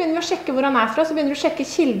sier, så begynner vi å sjekke hvor han er fra, så begynner vi å sjekke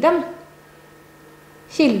kilden.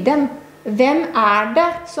 Kilden. Hvem er det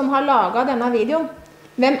som har laget denne videoen?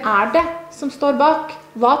 Hvem er det som står bak?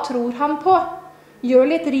 Hva tror han på? Gjør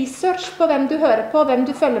litt research på hvem du hører på, hvem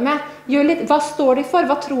du følger med. Gjør litt, hva står de for?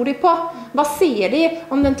 Hva tror de på? Hva sier de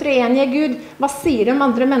om den treenige Gud? Hva sier de om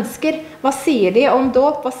andre mennesker? Hva sier de om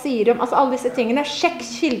dåp? Hva sier de om alle disse tingene? Sjekk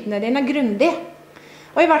kildene dine grundig.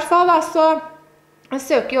 Og i hvert fall da, så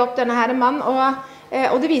søker jo opp denne her mann,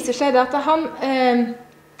 og det viser seg at han,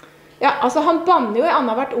 han banner jo i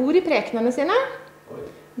annethvert ord i prekenene sine.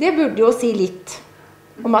 Det burde jo si litt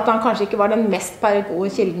om at han kanskje ikke var den mest gode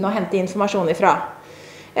kilden å hente informasjon ifra.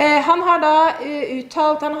 Han har da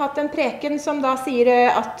uttalt, han har hatt en preken som da sier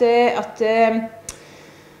at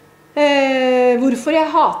hvorfor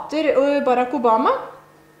jeg hater Barack Obama.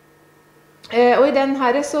 Og i den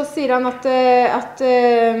her så sier han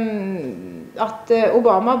at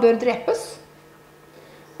Obama bør drepes.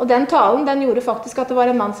 Og den talen, den gjorde faktisk at det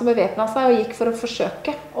var en mann som bevæpnet seg og gikk for å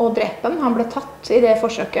forsøke å drepe ham. Han ble tatt i det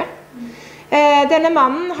forsøket. Denne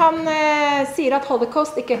mannen, han sier at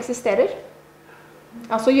holocaust ikke eksisterer.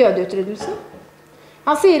 Altså jødeutryddelsen.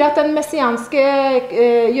 Han sier at den messianske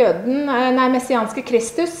messianske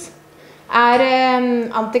Kristus er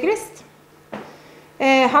antikrist.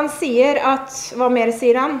 Han sier at, hva mer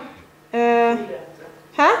sier han?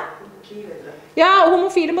 Hæ? Ja,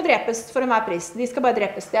 homofile må drepes for enhver pris. De skal bare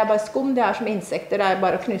drepes. Det er bare skum, det er som insekter, det er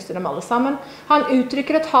bare å knuse dem alle sammen. Han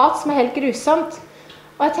uttrykker et hat som er helt grusomt.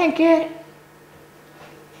 Og jeg tenker,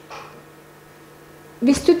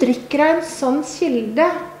 hvis du drikker av en sånn kilde,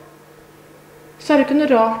 så er det ikke noe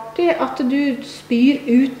rart i at du spyr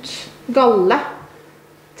ut galle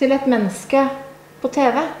til et menneske på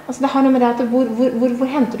TV. Altså det har noe med det at hvor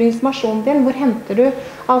henter du informasjonen din? Hvor henter du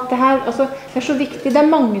alt det her? Altså, det er så viktig. Det er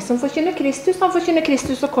mange som forkynner Kristus. Han forkynner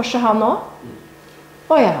Kristus og korset han også.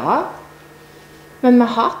 Å ja. Men med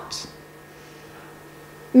hat.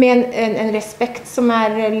 Med en respekt som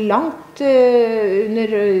er langt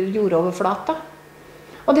under jordoverflata.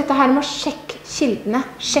 Og dette her med å sjekke kildene.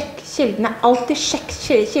 Sjekk kildene. Alltid sjekk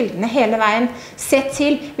kildene hele veien. Se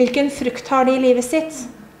til hvilken frukt har de i livet sitt.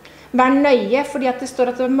 Vær nøye, fordi at det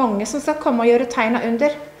står at det er mange som skal komme og gjøre tegn og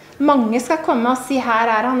under. Mange skal komme og si, her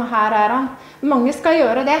er han, og her er han. Mange skal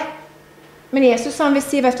gjøre det. Men Jesus han vil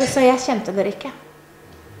si, vet du, så jeg kjente dere ikke.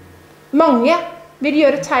 Mange vil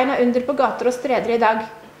gjøre tegn og under på gater og streder i dag.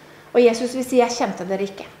 Og Jesus vil si, jeg kjente dere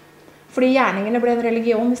ikke. Fordi gjerningene ble en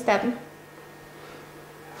religion i stedet.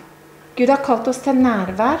 Gud har kalt oss til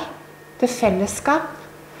nærvær, til fellesskap.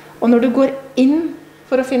 Og når du går inn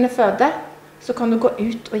for å finne føde, så kan du gå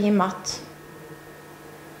ut og gi mat.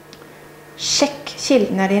 Sjekk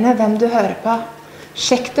kildene dine, hvem du hører på.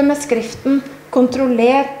 Sjekk det med skriften.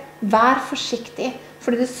 Kontroller. Vær forsiktig.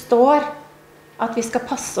 Fordi det står at vi skal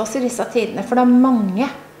passe oss i disse tidene. For det er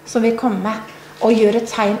mange som vil komme og gjøre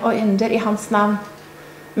tegn og under i hans navn.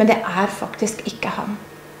 Men det er faktisk ikke han.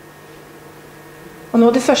 Og noe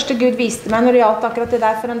av det første Gud viste meg når det gjaldt akkurat det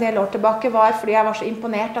der for en del år tilbake var fordi jeg var så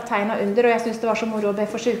imponert av tegn og under, og jeg syntes det var så moro å be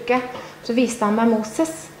for syke. Så viste han meg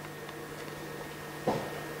Moses.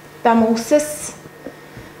 Det er Moses.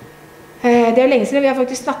 Det er lenge siden, vi har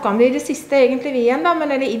faktisk snakket om det i det siste egentlig vi igjen da,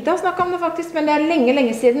 eller Ida snakket om det faktisk, men det er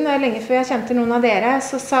lenge siden, og lenge før jeg kjente noen av dere,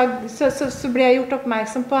 så ble jeg gjort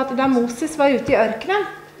oppmerksom på at da Moses var ute i ørkenen,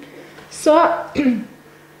 så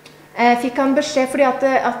fikk han beskjed, fordi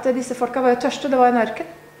at disse folka var jo tørste, det var en ørken.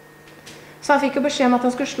 Så han fikk jo beskjed om at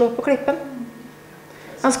han skulle slå på klippen.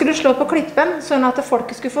 Han skulle slå på klippen, sånn at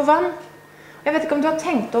folket skulle få vann. Jeg vet ikke om du har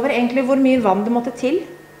tenkt over egentlig hvor mye vann det måtte til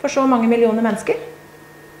for så mange millioner mennesker.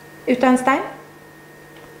 Ut av en stein.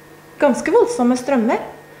 Ganske voldsomme strømmer.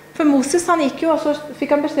 For Moses, han gikk jo, og så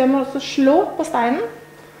fikk han beskjed om å slå på steinen,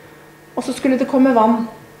 og så skulle det komme vann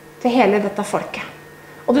til hele dette folket.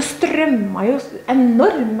 Og det strømmet jo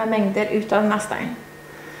enorme mengder ut av denne steinen.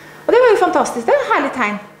 Og det var jo fantastisk, det er et herlig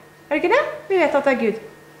tegn. Er det ikke det? Vi vet at det er Gud.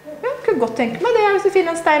 Ja, jeg kunne godt tenke meg det, hvis du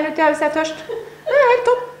finner en stein ute her hvis jeg er tørst. Det er helt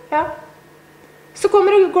topp, ja. Så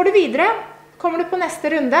går du videre, kommer du på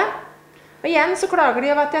neste runde, og igjen så klager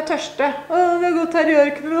de over at de er tørste. Å, vi har gått her i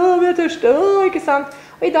ørkenen, å, vi er tørste, å, ikke sant?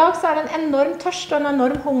 Og i dag så er det en enorm tørst og en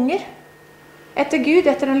enorm hunger etter Gud,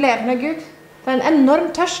 etter den levende Gud. Det er en enorm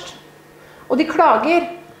tørst. Og de klager.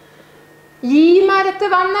 Gi meg dette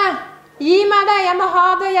vannet. Gi meg det, jeg må ha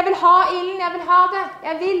det. Jeg vil ha ilden, jeg vil ha det.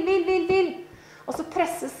 Jeg vil. Og så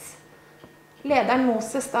presses lederen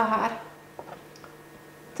Moses da her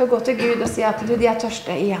til å gå til Gud og si at du, de er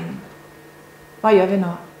tørste igjen. Hva gjør vi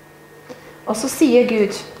nå? Og så sier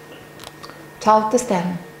Gud, tal til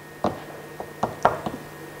stenen.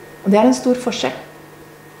 Og det er en stor forskjell.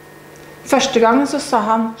 Første gangen så sa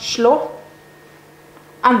han slå.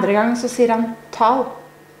 Andre gangen så sier han tal.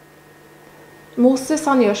 Moses,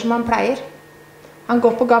 han gjør som han pleier. Han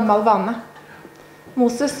går på gammel vane.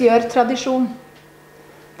 Moses gjør tradisjon.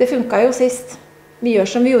 Det funket jo sist. Vi gjør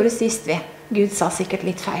som vi gjorde sist vi. Gud sa sikkert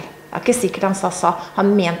litt feil. Det er ikke sikkert han sa.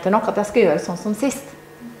 Han mente nok at jeg skal gjøre sånn som sist.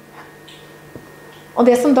 Og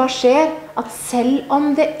det som da skjer, at selv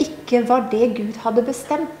om det ikke var det Gud hadde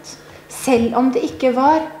bestemt, selv om det ikke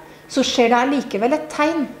var, så skjer det allikevel et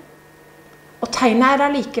tegn. Og tegnet er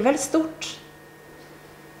allikevel stort.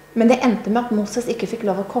 Men det endte med at Moses ikke fikk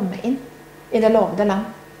lov å komme inn i det lovede land.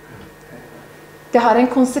 Det har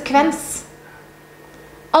en konsekvens.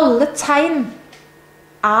 Alle tegn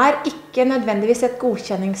er ikke nødvendigvis et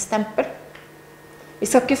godkjenningsstempel. Vi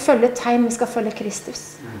skal ikke følge tegn, vi skal følge Kristus.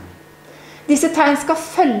 Disse tegn skal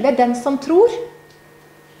følge den som tror.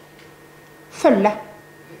 Følge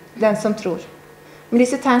den som tror. Men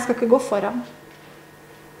disse tegn skal ikke gå foran.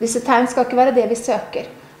 Disse tegn skal ikke være det vi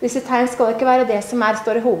søker. Disse tegn skal ikke være det som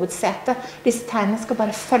står i hovedsetet. Disse tegnene skal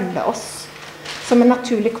bare følge oss. Som en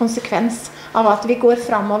naturlig konsekvens av at vi går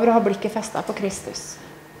fremover og har blikket festet på Kristus.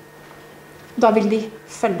 Da vil de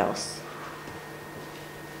følge oss.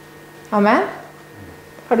 Amen.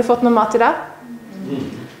 Har du fått noe mat i dag?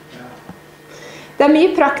 Det er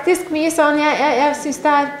mye praktisk, mye sånn. Jeg synes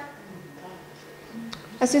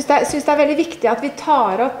det er veldig viktig at vi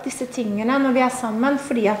tar opp disse tingene når vi er sammen,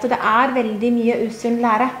 fordi at det er veldig mye usunn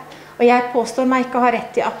lære. Og jeg påstår meg ikke å ha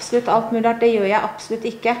rett i absolutt alt mulig, det gjør jeg absolutt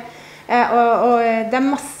ikke. Og det er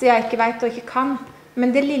masse jeg ikke vet og ikke kan.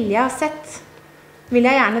 Men det lille jeg har sett, vil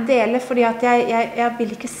jeg gjerne dele, fordi at jeg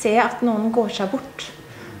vil ikke se at noen går seg bort.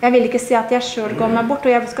 Jeg vil ikke si at jeg selv går meg bort,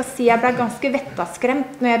 og jeg skal si at jeg ble ganske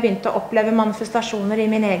vettaskremt når jeg begynte å oppleve manifestasjoner i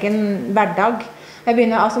min egen hverdag.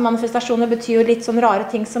 Manifestasjoner betyr jo litt sånn rare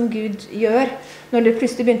ting som Gud gjør. Når det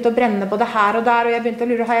plutselig begynte å brenne både her og der, og jeg begynte å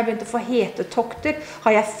lure, har jeg begynt å få hetetokter?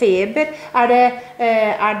 Har jeg feber? Er det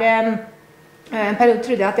en periode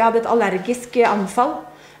trodde jeg at jeg hadde et allergisk anfall?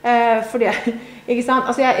 Fordi ikke sant?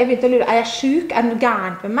 Altså jeg begynte å lure, er jeg syk? Er det noe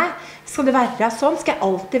gærent med meg? Skal det være sånn? Skal jeg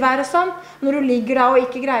alltid være sånn? Når du ligger da og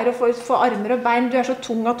ikke greier å få armer og bein, du er så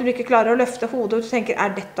tung at du ikke klarer å løfte hodet, og du tenker,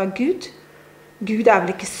 er dette Gud? Gud er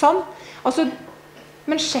vel ikke sånn? Altså,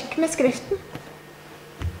 men sjekk med skriften.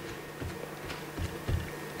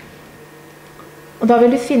 Og da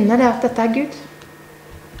vil du finne det at dette er Gud.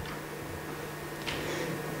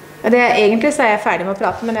 Egentlig så er jeg ferdig med å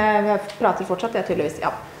prate, men jeg prater fortsatt, det er tydeligvis,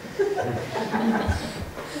 ja.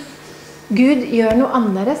 Gud gjør noe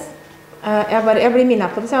annerledes. Jeg blir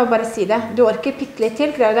minnet på det, så jeg må bare si det. Du orker pitt litt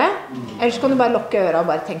til, klarer du det? Ellers kan du bare lukke øret og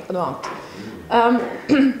bare tenke på noe annet.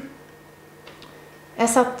 Jeg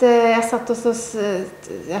satt og så,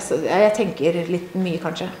 jeg tenker litt mye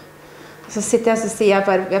kanskje. Så sitter jeg og så sier jeg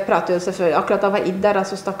bare, jeg prater jo selvfølgelig, akkurat da var Id der,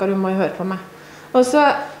 så stakkar, hun må jo høre på meg. Og så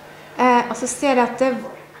ser jeg at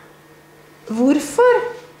hvorfor?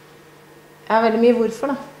 Jeg har veldig mye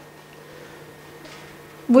hvorfor da.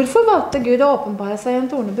 Hvorfor valgte Gud å åpenbare seg i en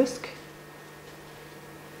tornebusk?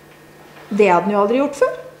 Det hadde han jo aldri gjort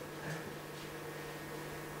før.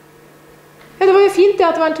 Ja, det var jo fint det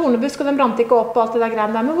at det var en tornebusk, og den brant ikke opp og alt det der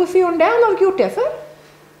greiene der, men hvorfor gjorde han det? Han hadde ikke gjort det før.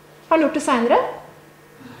 Har han gjort det senere?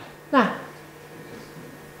 Nei.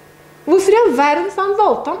 Hvorfor i all verden så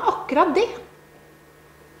valgte han akkurat det?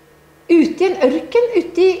 Ute i en ørken,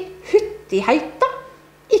 ute i Huttiheita.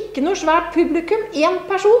 Ikke noe svært publikum, en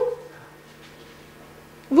person.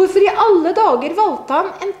 Hvorfor i alle dager valgte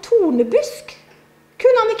han en tornebusk?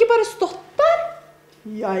 Kunne han ikke bare stått der?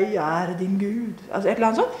 Jeg er din Gud. Altså et eller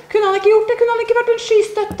annet sånt. Kunne han ikke gjort det? Kunne han ikke vært en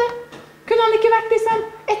skystøtte? Kunne han ikke vært liksom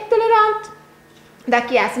et eller annet? Det er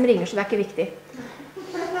ikke jeg som ringer, så det er ikke viktig.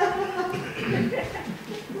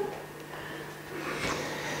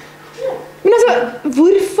 Men altså,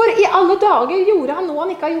 hvorfor i alle dager gjorde han noe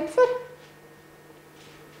han ikke har gjort før?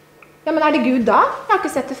 Ja, men er det Gud da? Jeg har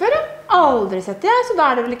ikke sett det før, jeg. Aldri sett det, så da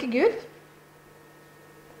er det vel ikke Gud.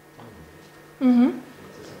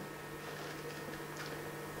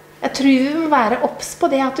 Jeg tror vi må være obs på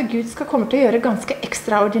det at Gud skal komme til å gjøre ganske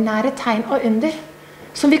ekstraordinære tegn og under.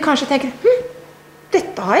 Som vi kanskje tenker,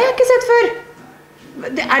 dette har jeg ikke sett før.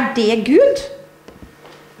 Er det Gud?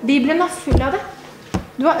 Bibelen er full av det.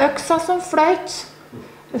 Du har øksa som fløyt.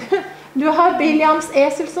 Du har Biljams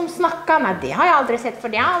esel som snakket. Nei, det har jeg aldri sett, for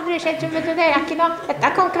det har jeg aldri sett. Vet du, det er ikke noe. Dette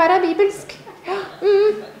kan ikke være bibelsk. Ja.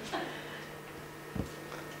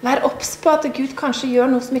 Vær obs på at Gud kanskje gjør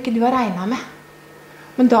noe som ikke du har regnet med.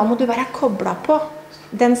 Men da må du være koblet på.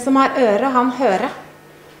 Den som har øre, han hører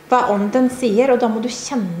hva ånden sier, og da må du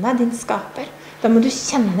kjenne din skaper. Da må du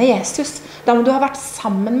kjenne Jesus. Da må du ha vært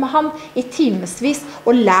sammen med han i timesvis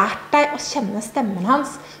og lært deg å kjenne stemmen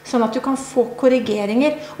hans, sånn at du kan få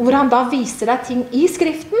korrigeringer, og hvor han da viser deg ting i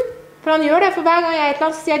skriften. For han gjør det, for hver gang jeg er et eller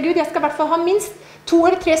annet, så sier jeg, Gud, jeg skal i hvert fall ha minst 2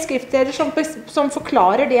 eller 3 skriftsteder som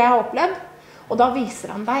forklarer det jeg har opplevd. Og da viser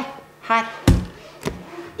han deg her.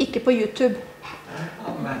 Ikke på YouTube.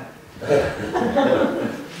 Amen.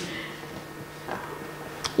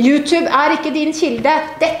 YouTube er ikke din kilde.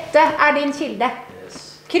 Dette er din kilde.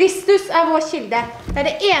 Kristus er vår kilde. Det er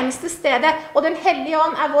det eneste stedet, og den hellige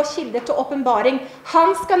ånd er vår kilde til åpenbaring.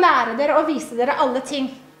 Han skal lære dere og vise dere alle ting.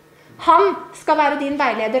 Han skal være din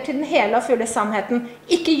veileder til den hele og fulle sannheten.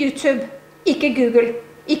 Ikke YouTube, ikke Google,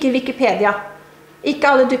 ikke Wikipedia. Ikke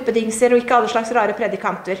alle duppedingser og ikke alle slags rare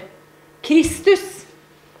predikanter. Kristus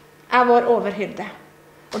er vår overhyrde.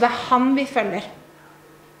 Og det er han vi følger.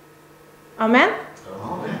 Amen?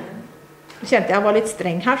 Amen. Nå kjente jeg var litt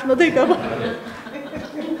streng her, så nå tenkte jeg bare...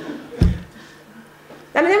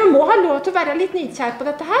 Nei, men jeg må ha lov til å være litt nidkjær på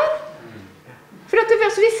dette her. For at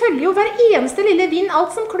vi følger jo hver eneste lille vind,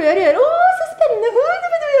 alt som klør i øret. Å, så spennende! Det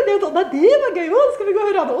var gøy! Å, skal vi gå og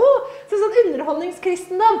høre det? Å, sånn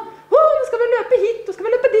underholdningskristendom. Å, nå skal vi løpe hit, og skal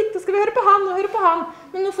vi løpe dit, og skal vi høre på han, og høre på han.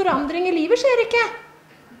 Men noen forandring i livet skjer ikke.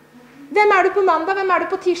 Hvem er du på mandag? Hvem er du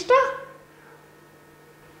på tirsdag?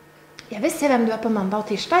 Jeg vil se hvem du er på mandag og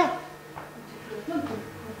tirsdag,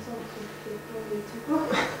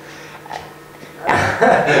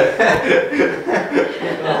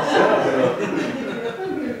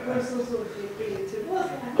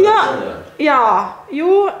 ja.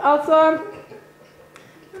 Jo, altså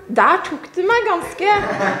der tok du meg ganske.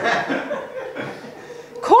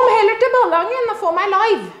 Kom heller til Ballangen og få meg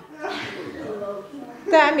live.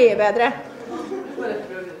 Det er mye bedre.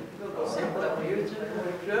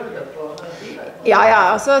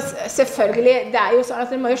 Ja, altså selvfølgelig, det er jo sånn at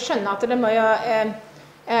dere må jo skjønne at dere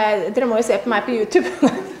må jo se på meg på YouTube.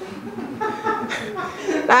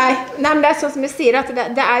 Nei, men det er sånn som jeg sier, at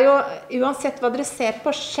det er jo, uansett hva dere ser på,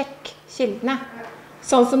 sjekk kildene.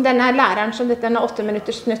 Sånn som denne læreren, som denne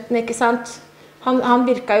 8-minutters-snutten, ikke sant? Han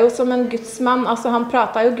virket jo som en gudsmann, altså han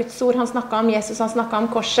pratet jo Guds ord, han snakket om Jesus, han snakket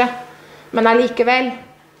om korset. Men allikevel,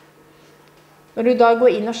 når du da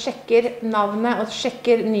går inn og sjekker navnet, og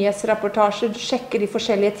sjekker nyhetsrapportasjer, du sjekker de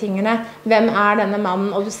forskjellige tingene, hvem er denne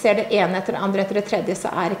mannen, og du ser det ene etter det andre etter det tredje, så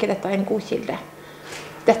er ikke dette en god kilde.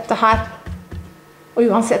 Dette her, og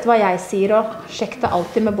uansett hva jeg sier, og sjekk det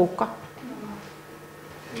alltid med boka.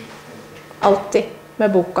 Alltid med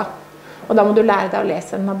boka. Og da må du lære deg å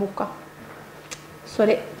lese denne boka.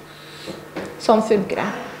 Sorry. Sånn funker det.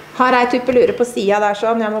 Her er jeg type lurer på siden der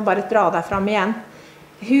sånn, jeg må bare dra deg frem igjen.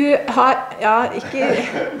 Hun har, ja,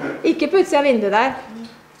 ikke på utsida av vinduet der.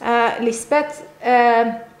 Lisbeth,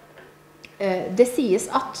 det sies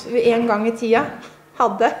at vi en gang i tida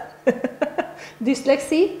hadde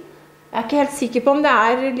dysleksi. Jeg er ikke helt sikker på om det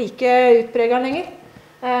er like utpreget lenger.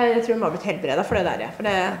 Jeg tror hun har blitt helbredet for det der, ja. For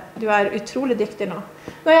du er utrolig dyktig nå.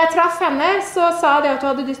 Når jeg traff henne, så sa det at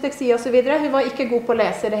hun hadde dysleksi og så videre. Hun var ikke god på å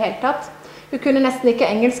lese i det hele tatt. Hun kunne nesten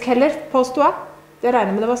ikke engelsk heller, påstod hun. Jeg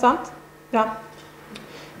regner med det var sant. Ja.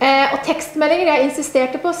 Og tekstmeldinger, jeg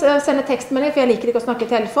insisterte på å sende tekstmeldinger, for jeg liker ikke å snakke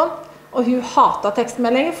i telefon. Og hun hatet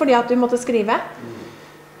tekstmeldinger, fordi at du måtte skrive.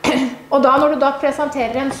 Og da, når du da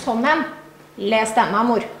presenterer en sånn en, les denne,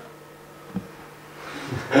 mor.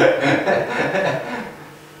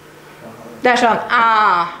 Det er sånn,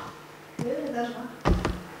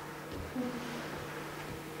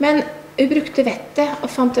 Men hun brukte vettet og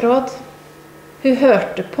fant råd. Hun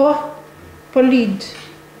hørte på lyd.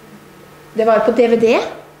 Det var på DVD,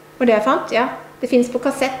 var det jeg fant, ja. Det finnes på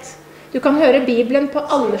kassett. Du kan høre Bibelen på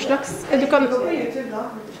alle slags... Du kan... Gå på YouTube da.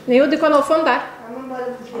 Jo, du kan også få den der. Ja, men bare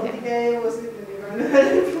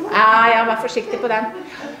Ja, vær forsiktig på den.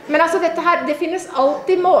 Men altså, dette her, det finnes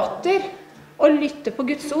alltid måter å lytte på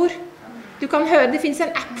Guds ord. Du kan høre, det finnes en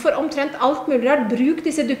app for omtrent alt mulig rart. Bruk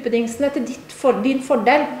disse duppedingsene til din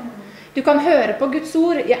fordel. Du kan høre på Guds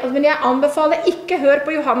ord, men jeg anbefaler ikke hør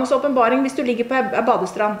på Johannes åpenbaring hvis du ligger på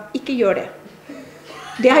badestrand. Ikke gjør det.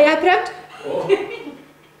 Det har jeg prøvd.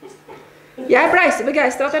 Jeg ble så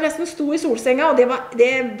begeistret at jeg nesten sto i solsenga, og det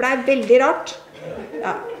ble veldig rart.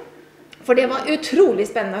 Ja. For det var utrolig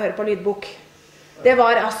spennende å høre på lydbok. Det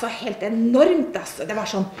var altså helt enormt, altså. Det var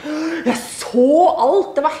sånn, jeg så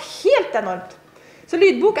alt, det var helt enormt. Så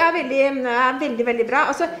lydbok veldig, veldig bra.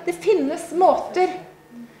 Altså, det finnes måter.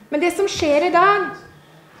 Men det som skjer i dag,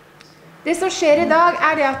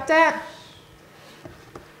 er det at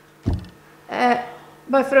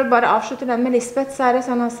bare for å avslutte den med Lisbeth, så er det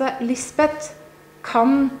sånn altså, Lisbeth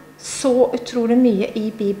kan så utrolig mye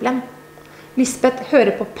i Bibelen. Lisbeth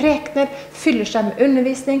hører på prekener, fyller seg med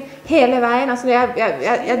undervisning hele veien. Altså,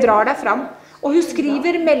 jeg drar deg fram. Og hun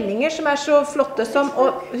skriver meldinger som er så flotte som...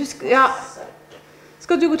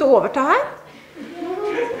 Skal du gå til å overta her?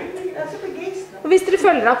 Og hvis dere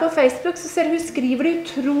følger deg på Facebook, så ser hun skriver de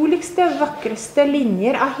utroligste, vakreste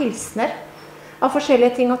linjer av hilsner av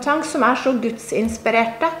forskjellige ting og tang som er så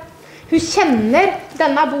gudsinspirerte. Hun kjenner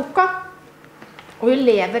denne boka, og hun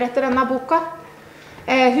lever etter denne boka.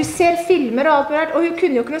 Hun ser filmer og alt mulig, og hun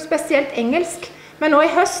kunne jo ikke noe spesielt engelsk, men nå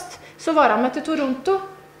i høst så var han med til Toronto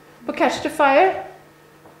på Catch the Fire,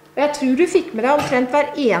 og jeg tror du fikk med deg omtrent hver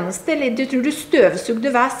eneste, eller du tror du støvsugde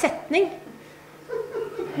hver setning.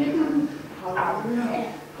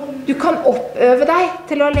 Du kan oppøve deg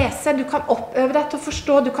til å lese, du kan oppøve deg til å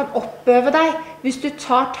forstå, du kan oppøve deg hvis du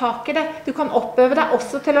tar tak i det. Du kan oppøve deg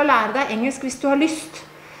også til å lære deg engelsk hvis du har lyst.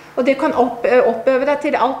 Og du kan oppøve deg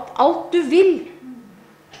til alt du vil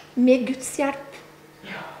med Guds hjelp.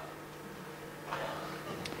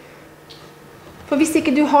 For hvis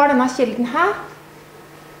ikke du har denne kilden her,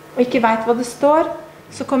 og ikke vet hva det står,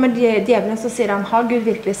 så kommer djevelen og sier han, har Gud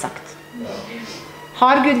virkelig sagt?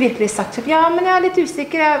 Har Gud virkelig sagt? Ja, men jeg er litt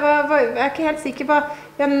usikker, jeg er ikke helt sikker på,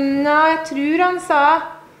 ja, nei, jeg tror han sa,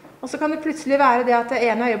 og så kan det plutselig være det at det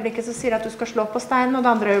ene øyeblikket så sier at du skal slå på steinen, og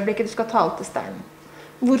det andre øyeblikket du skal tale til steinen.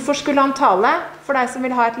 Hvorfor skulle han tale? For deg som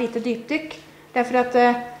vil ha et lite dypdykk. Det er for at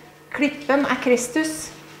klippen er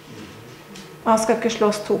Kristus, og han skal ikke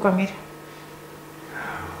slås 2 ganger.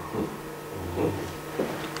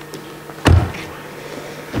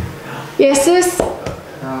 Jesus,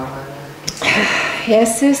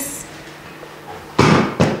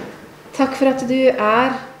 takk for at du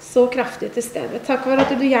er så kraftig til stede. Takk for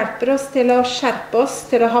at du hjelper oss til å skjerpe oss,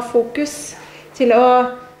 til å ha fokus, til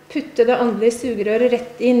å putte det åndelige sugerøret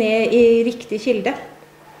rett ned i riktig kilde.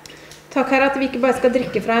 Takk, Herre, at vi ikke bare skal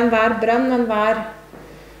drikke fra enhver brønn,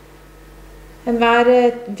 enhver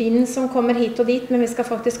vind som kommer hit og dit, men vi skal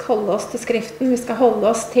faktisk holde oss til skriften. Vi skal holde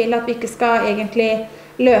oss til at vi ikke skal egentlig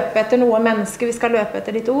løpe etter noe menneske, vi skal løpe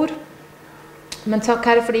etter ditt ord. Men takk,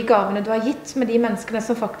 Herre, for de gavene du har gitt med de menneskene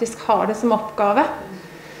som faktisk har det som oppgave.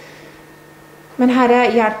 Men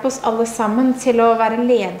Herre, hjelp oss alle sammen til å være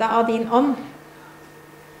ledet av din ånd.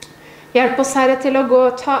 Hjelp oss, Herre, til å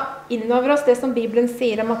ta inn over oss det som Bibelen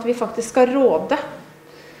sier om at vi faktisk skal råde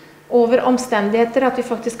over omstendigheter, at vi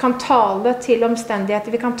faktisk kan tale til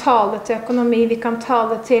omstendigheter, vi kan tale til økonomi, vi kan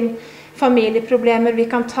tale til familieproblemer, vi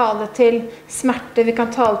kan tale til smerte, vi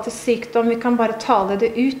kan tale til sykdom, vi kan bare tale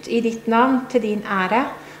det ut i ditt navn, til din ære,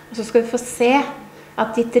 og så skal vi få se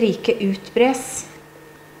at ditt rike utbres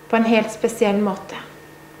på en helt spesiell måte.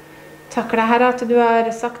 Takker deg, Herre, at du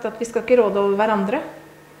har sagt at vi skal ikke råde over hverandre,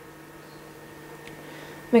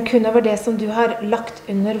 men kun over det som du har lagt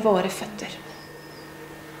under våre føtter.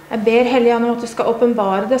 Jeg ber Hellige Ånd om at du skal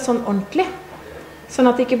åpenbare det sånn ordentlig, sånn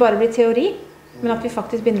at det ikke bare blir teori, men at vi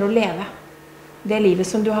faktisk begynner å leve det livet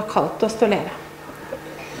som du har kalt oss til å leve.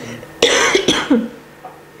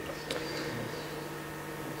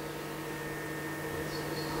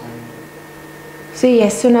 Så i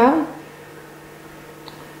Jesu navn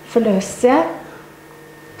forløser jeg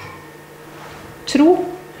tro.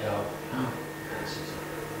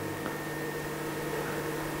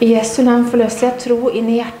 I Jesu navn forløser jeg tro inn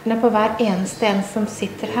i hjertene på hver eneste en som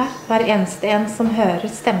sitter her, hver eneste en som hører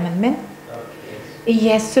stemmen min. I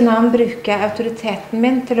Jesu navn bruker jeg autoriteten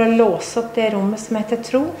min til å låse opp det rommet som heter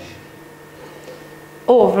tro.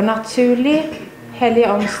 Overnaturlig, hellig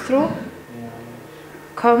åndstro.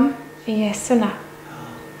 Kom i Jesu navn.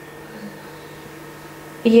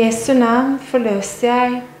 I Jesu navn forløser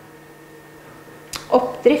jeg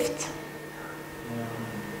oppdrift.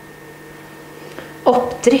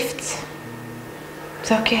 Oppdrift.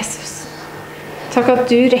 Takk, Jesus. Takk at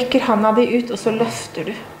du rekker handa di ut, og så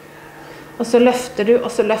løfter du. Og så løfter du, og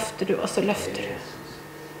så løfter du, og så løfter du.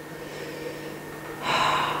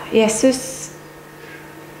 Jesus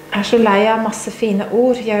er så lei av masse fine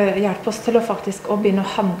ord. Hjelp oss til å faktisk å begynne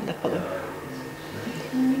å handle på dem.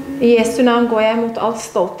 I Jesu navn går jeg mot all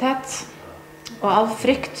stolthet og all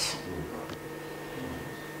frykt.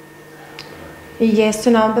 I Jesu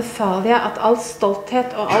navn befaler jeg at all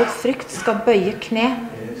stolthet og all frykt skal bøye kne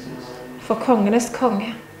for kongenes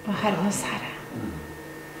konge og herrenes herre.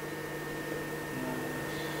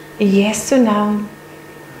 I Jesu navn.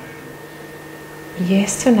 I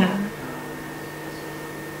Jesu navn.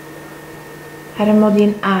 Herre, må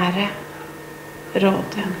din ære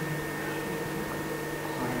råde.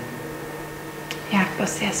 Hjelp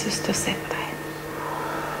oss, Jesus, til å se på deg.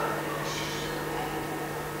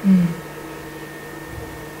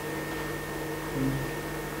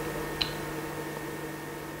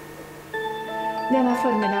 Denne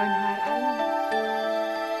formiddagen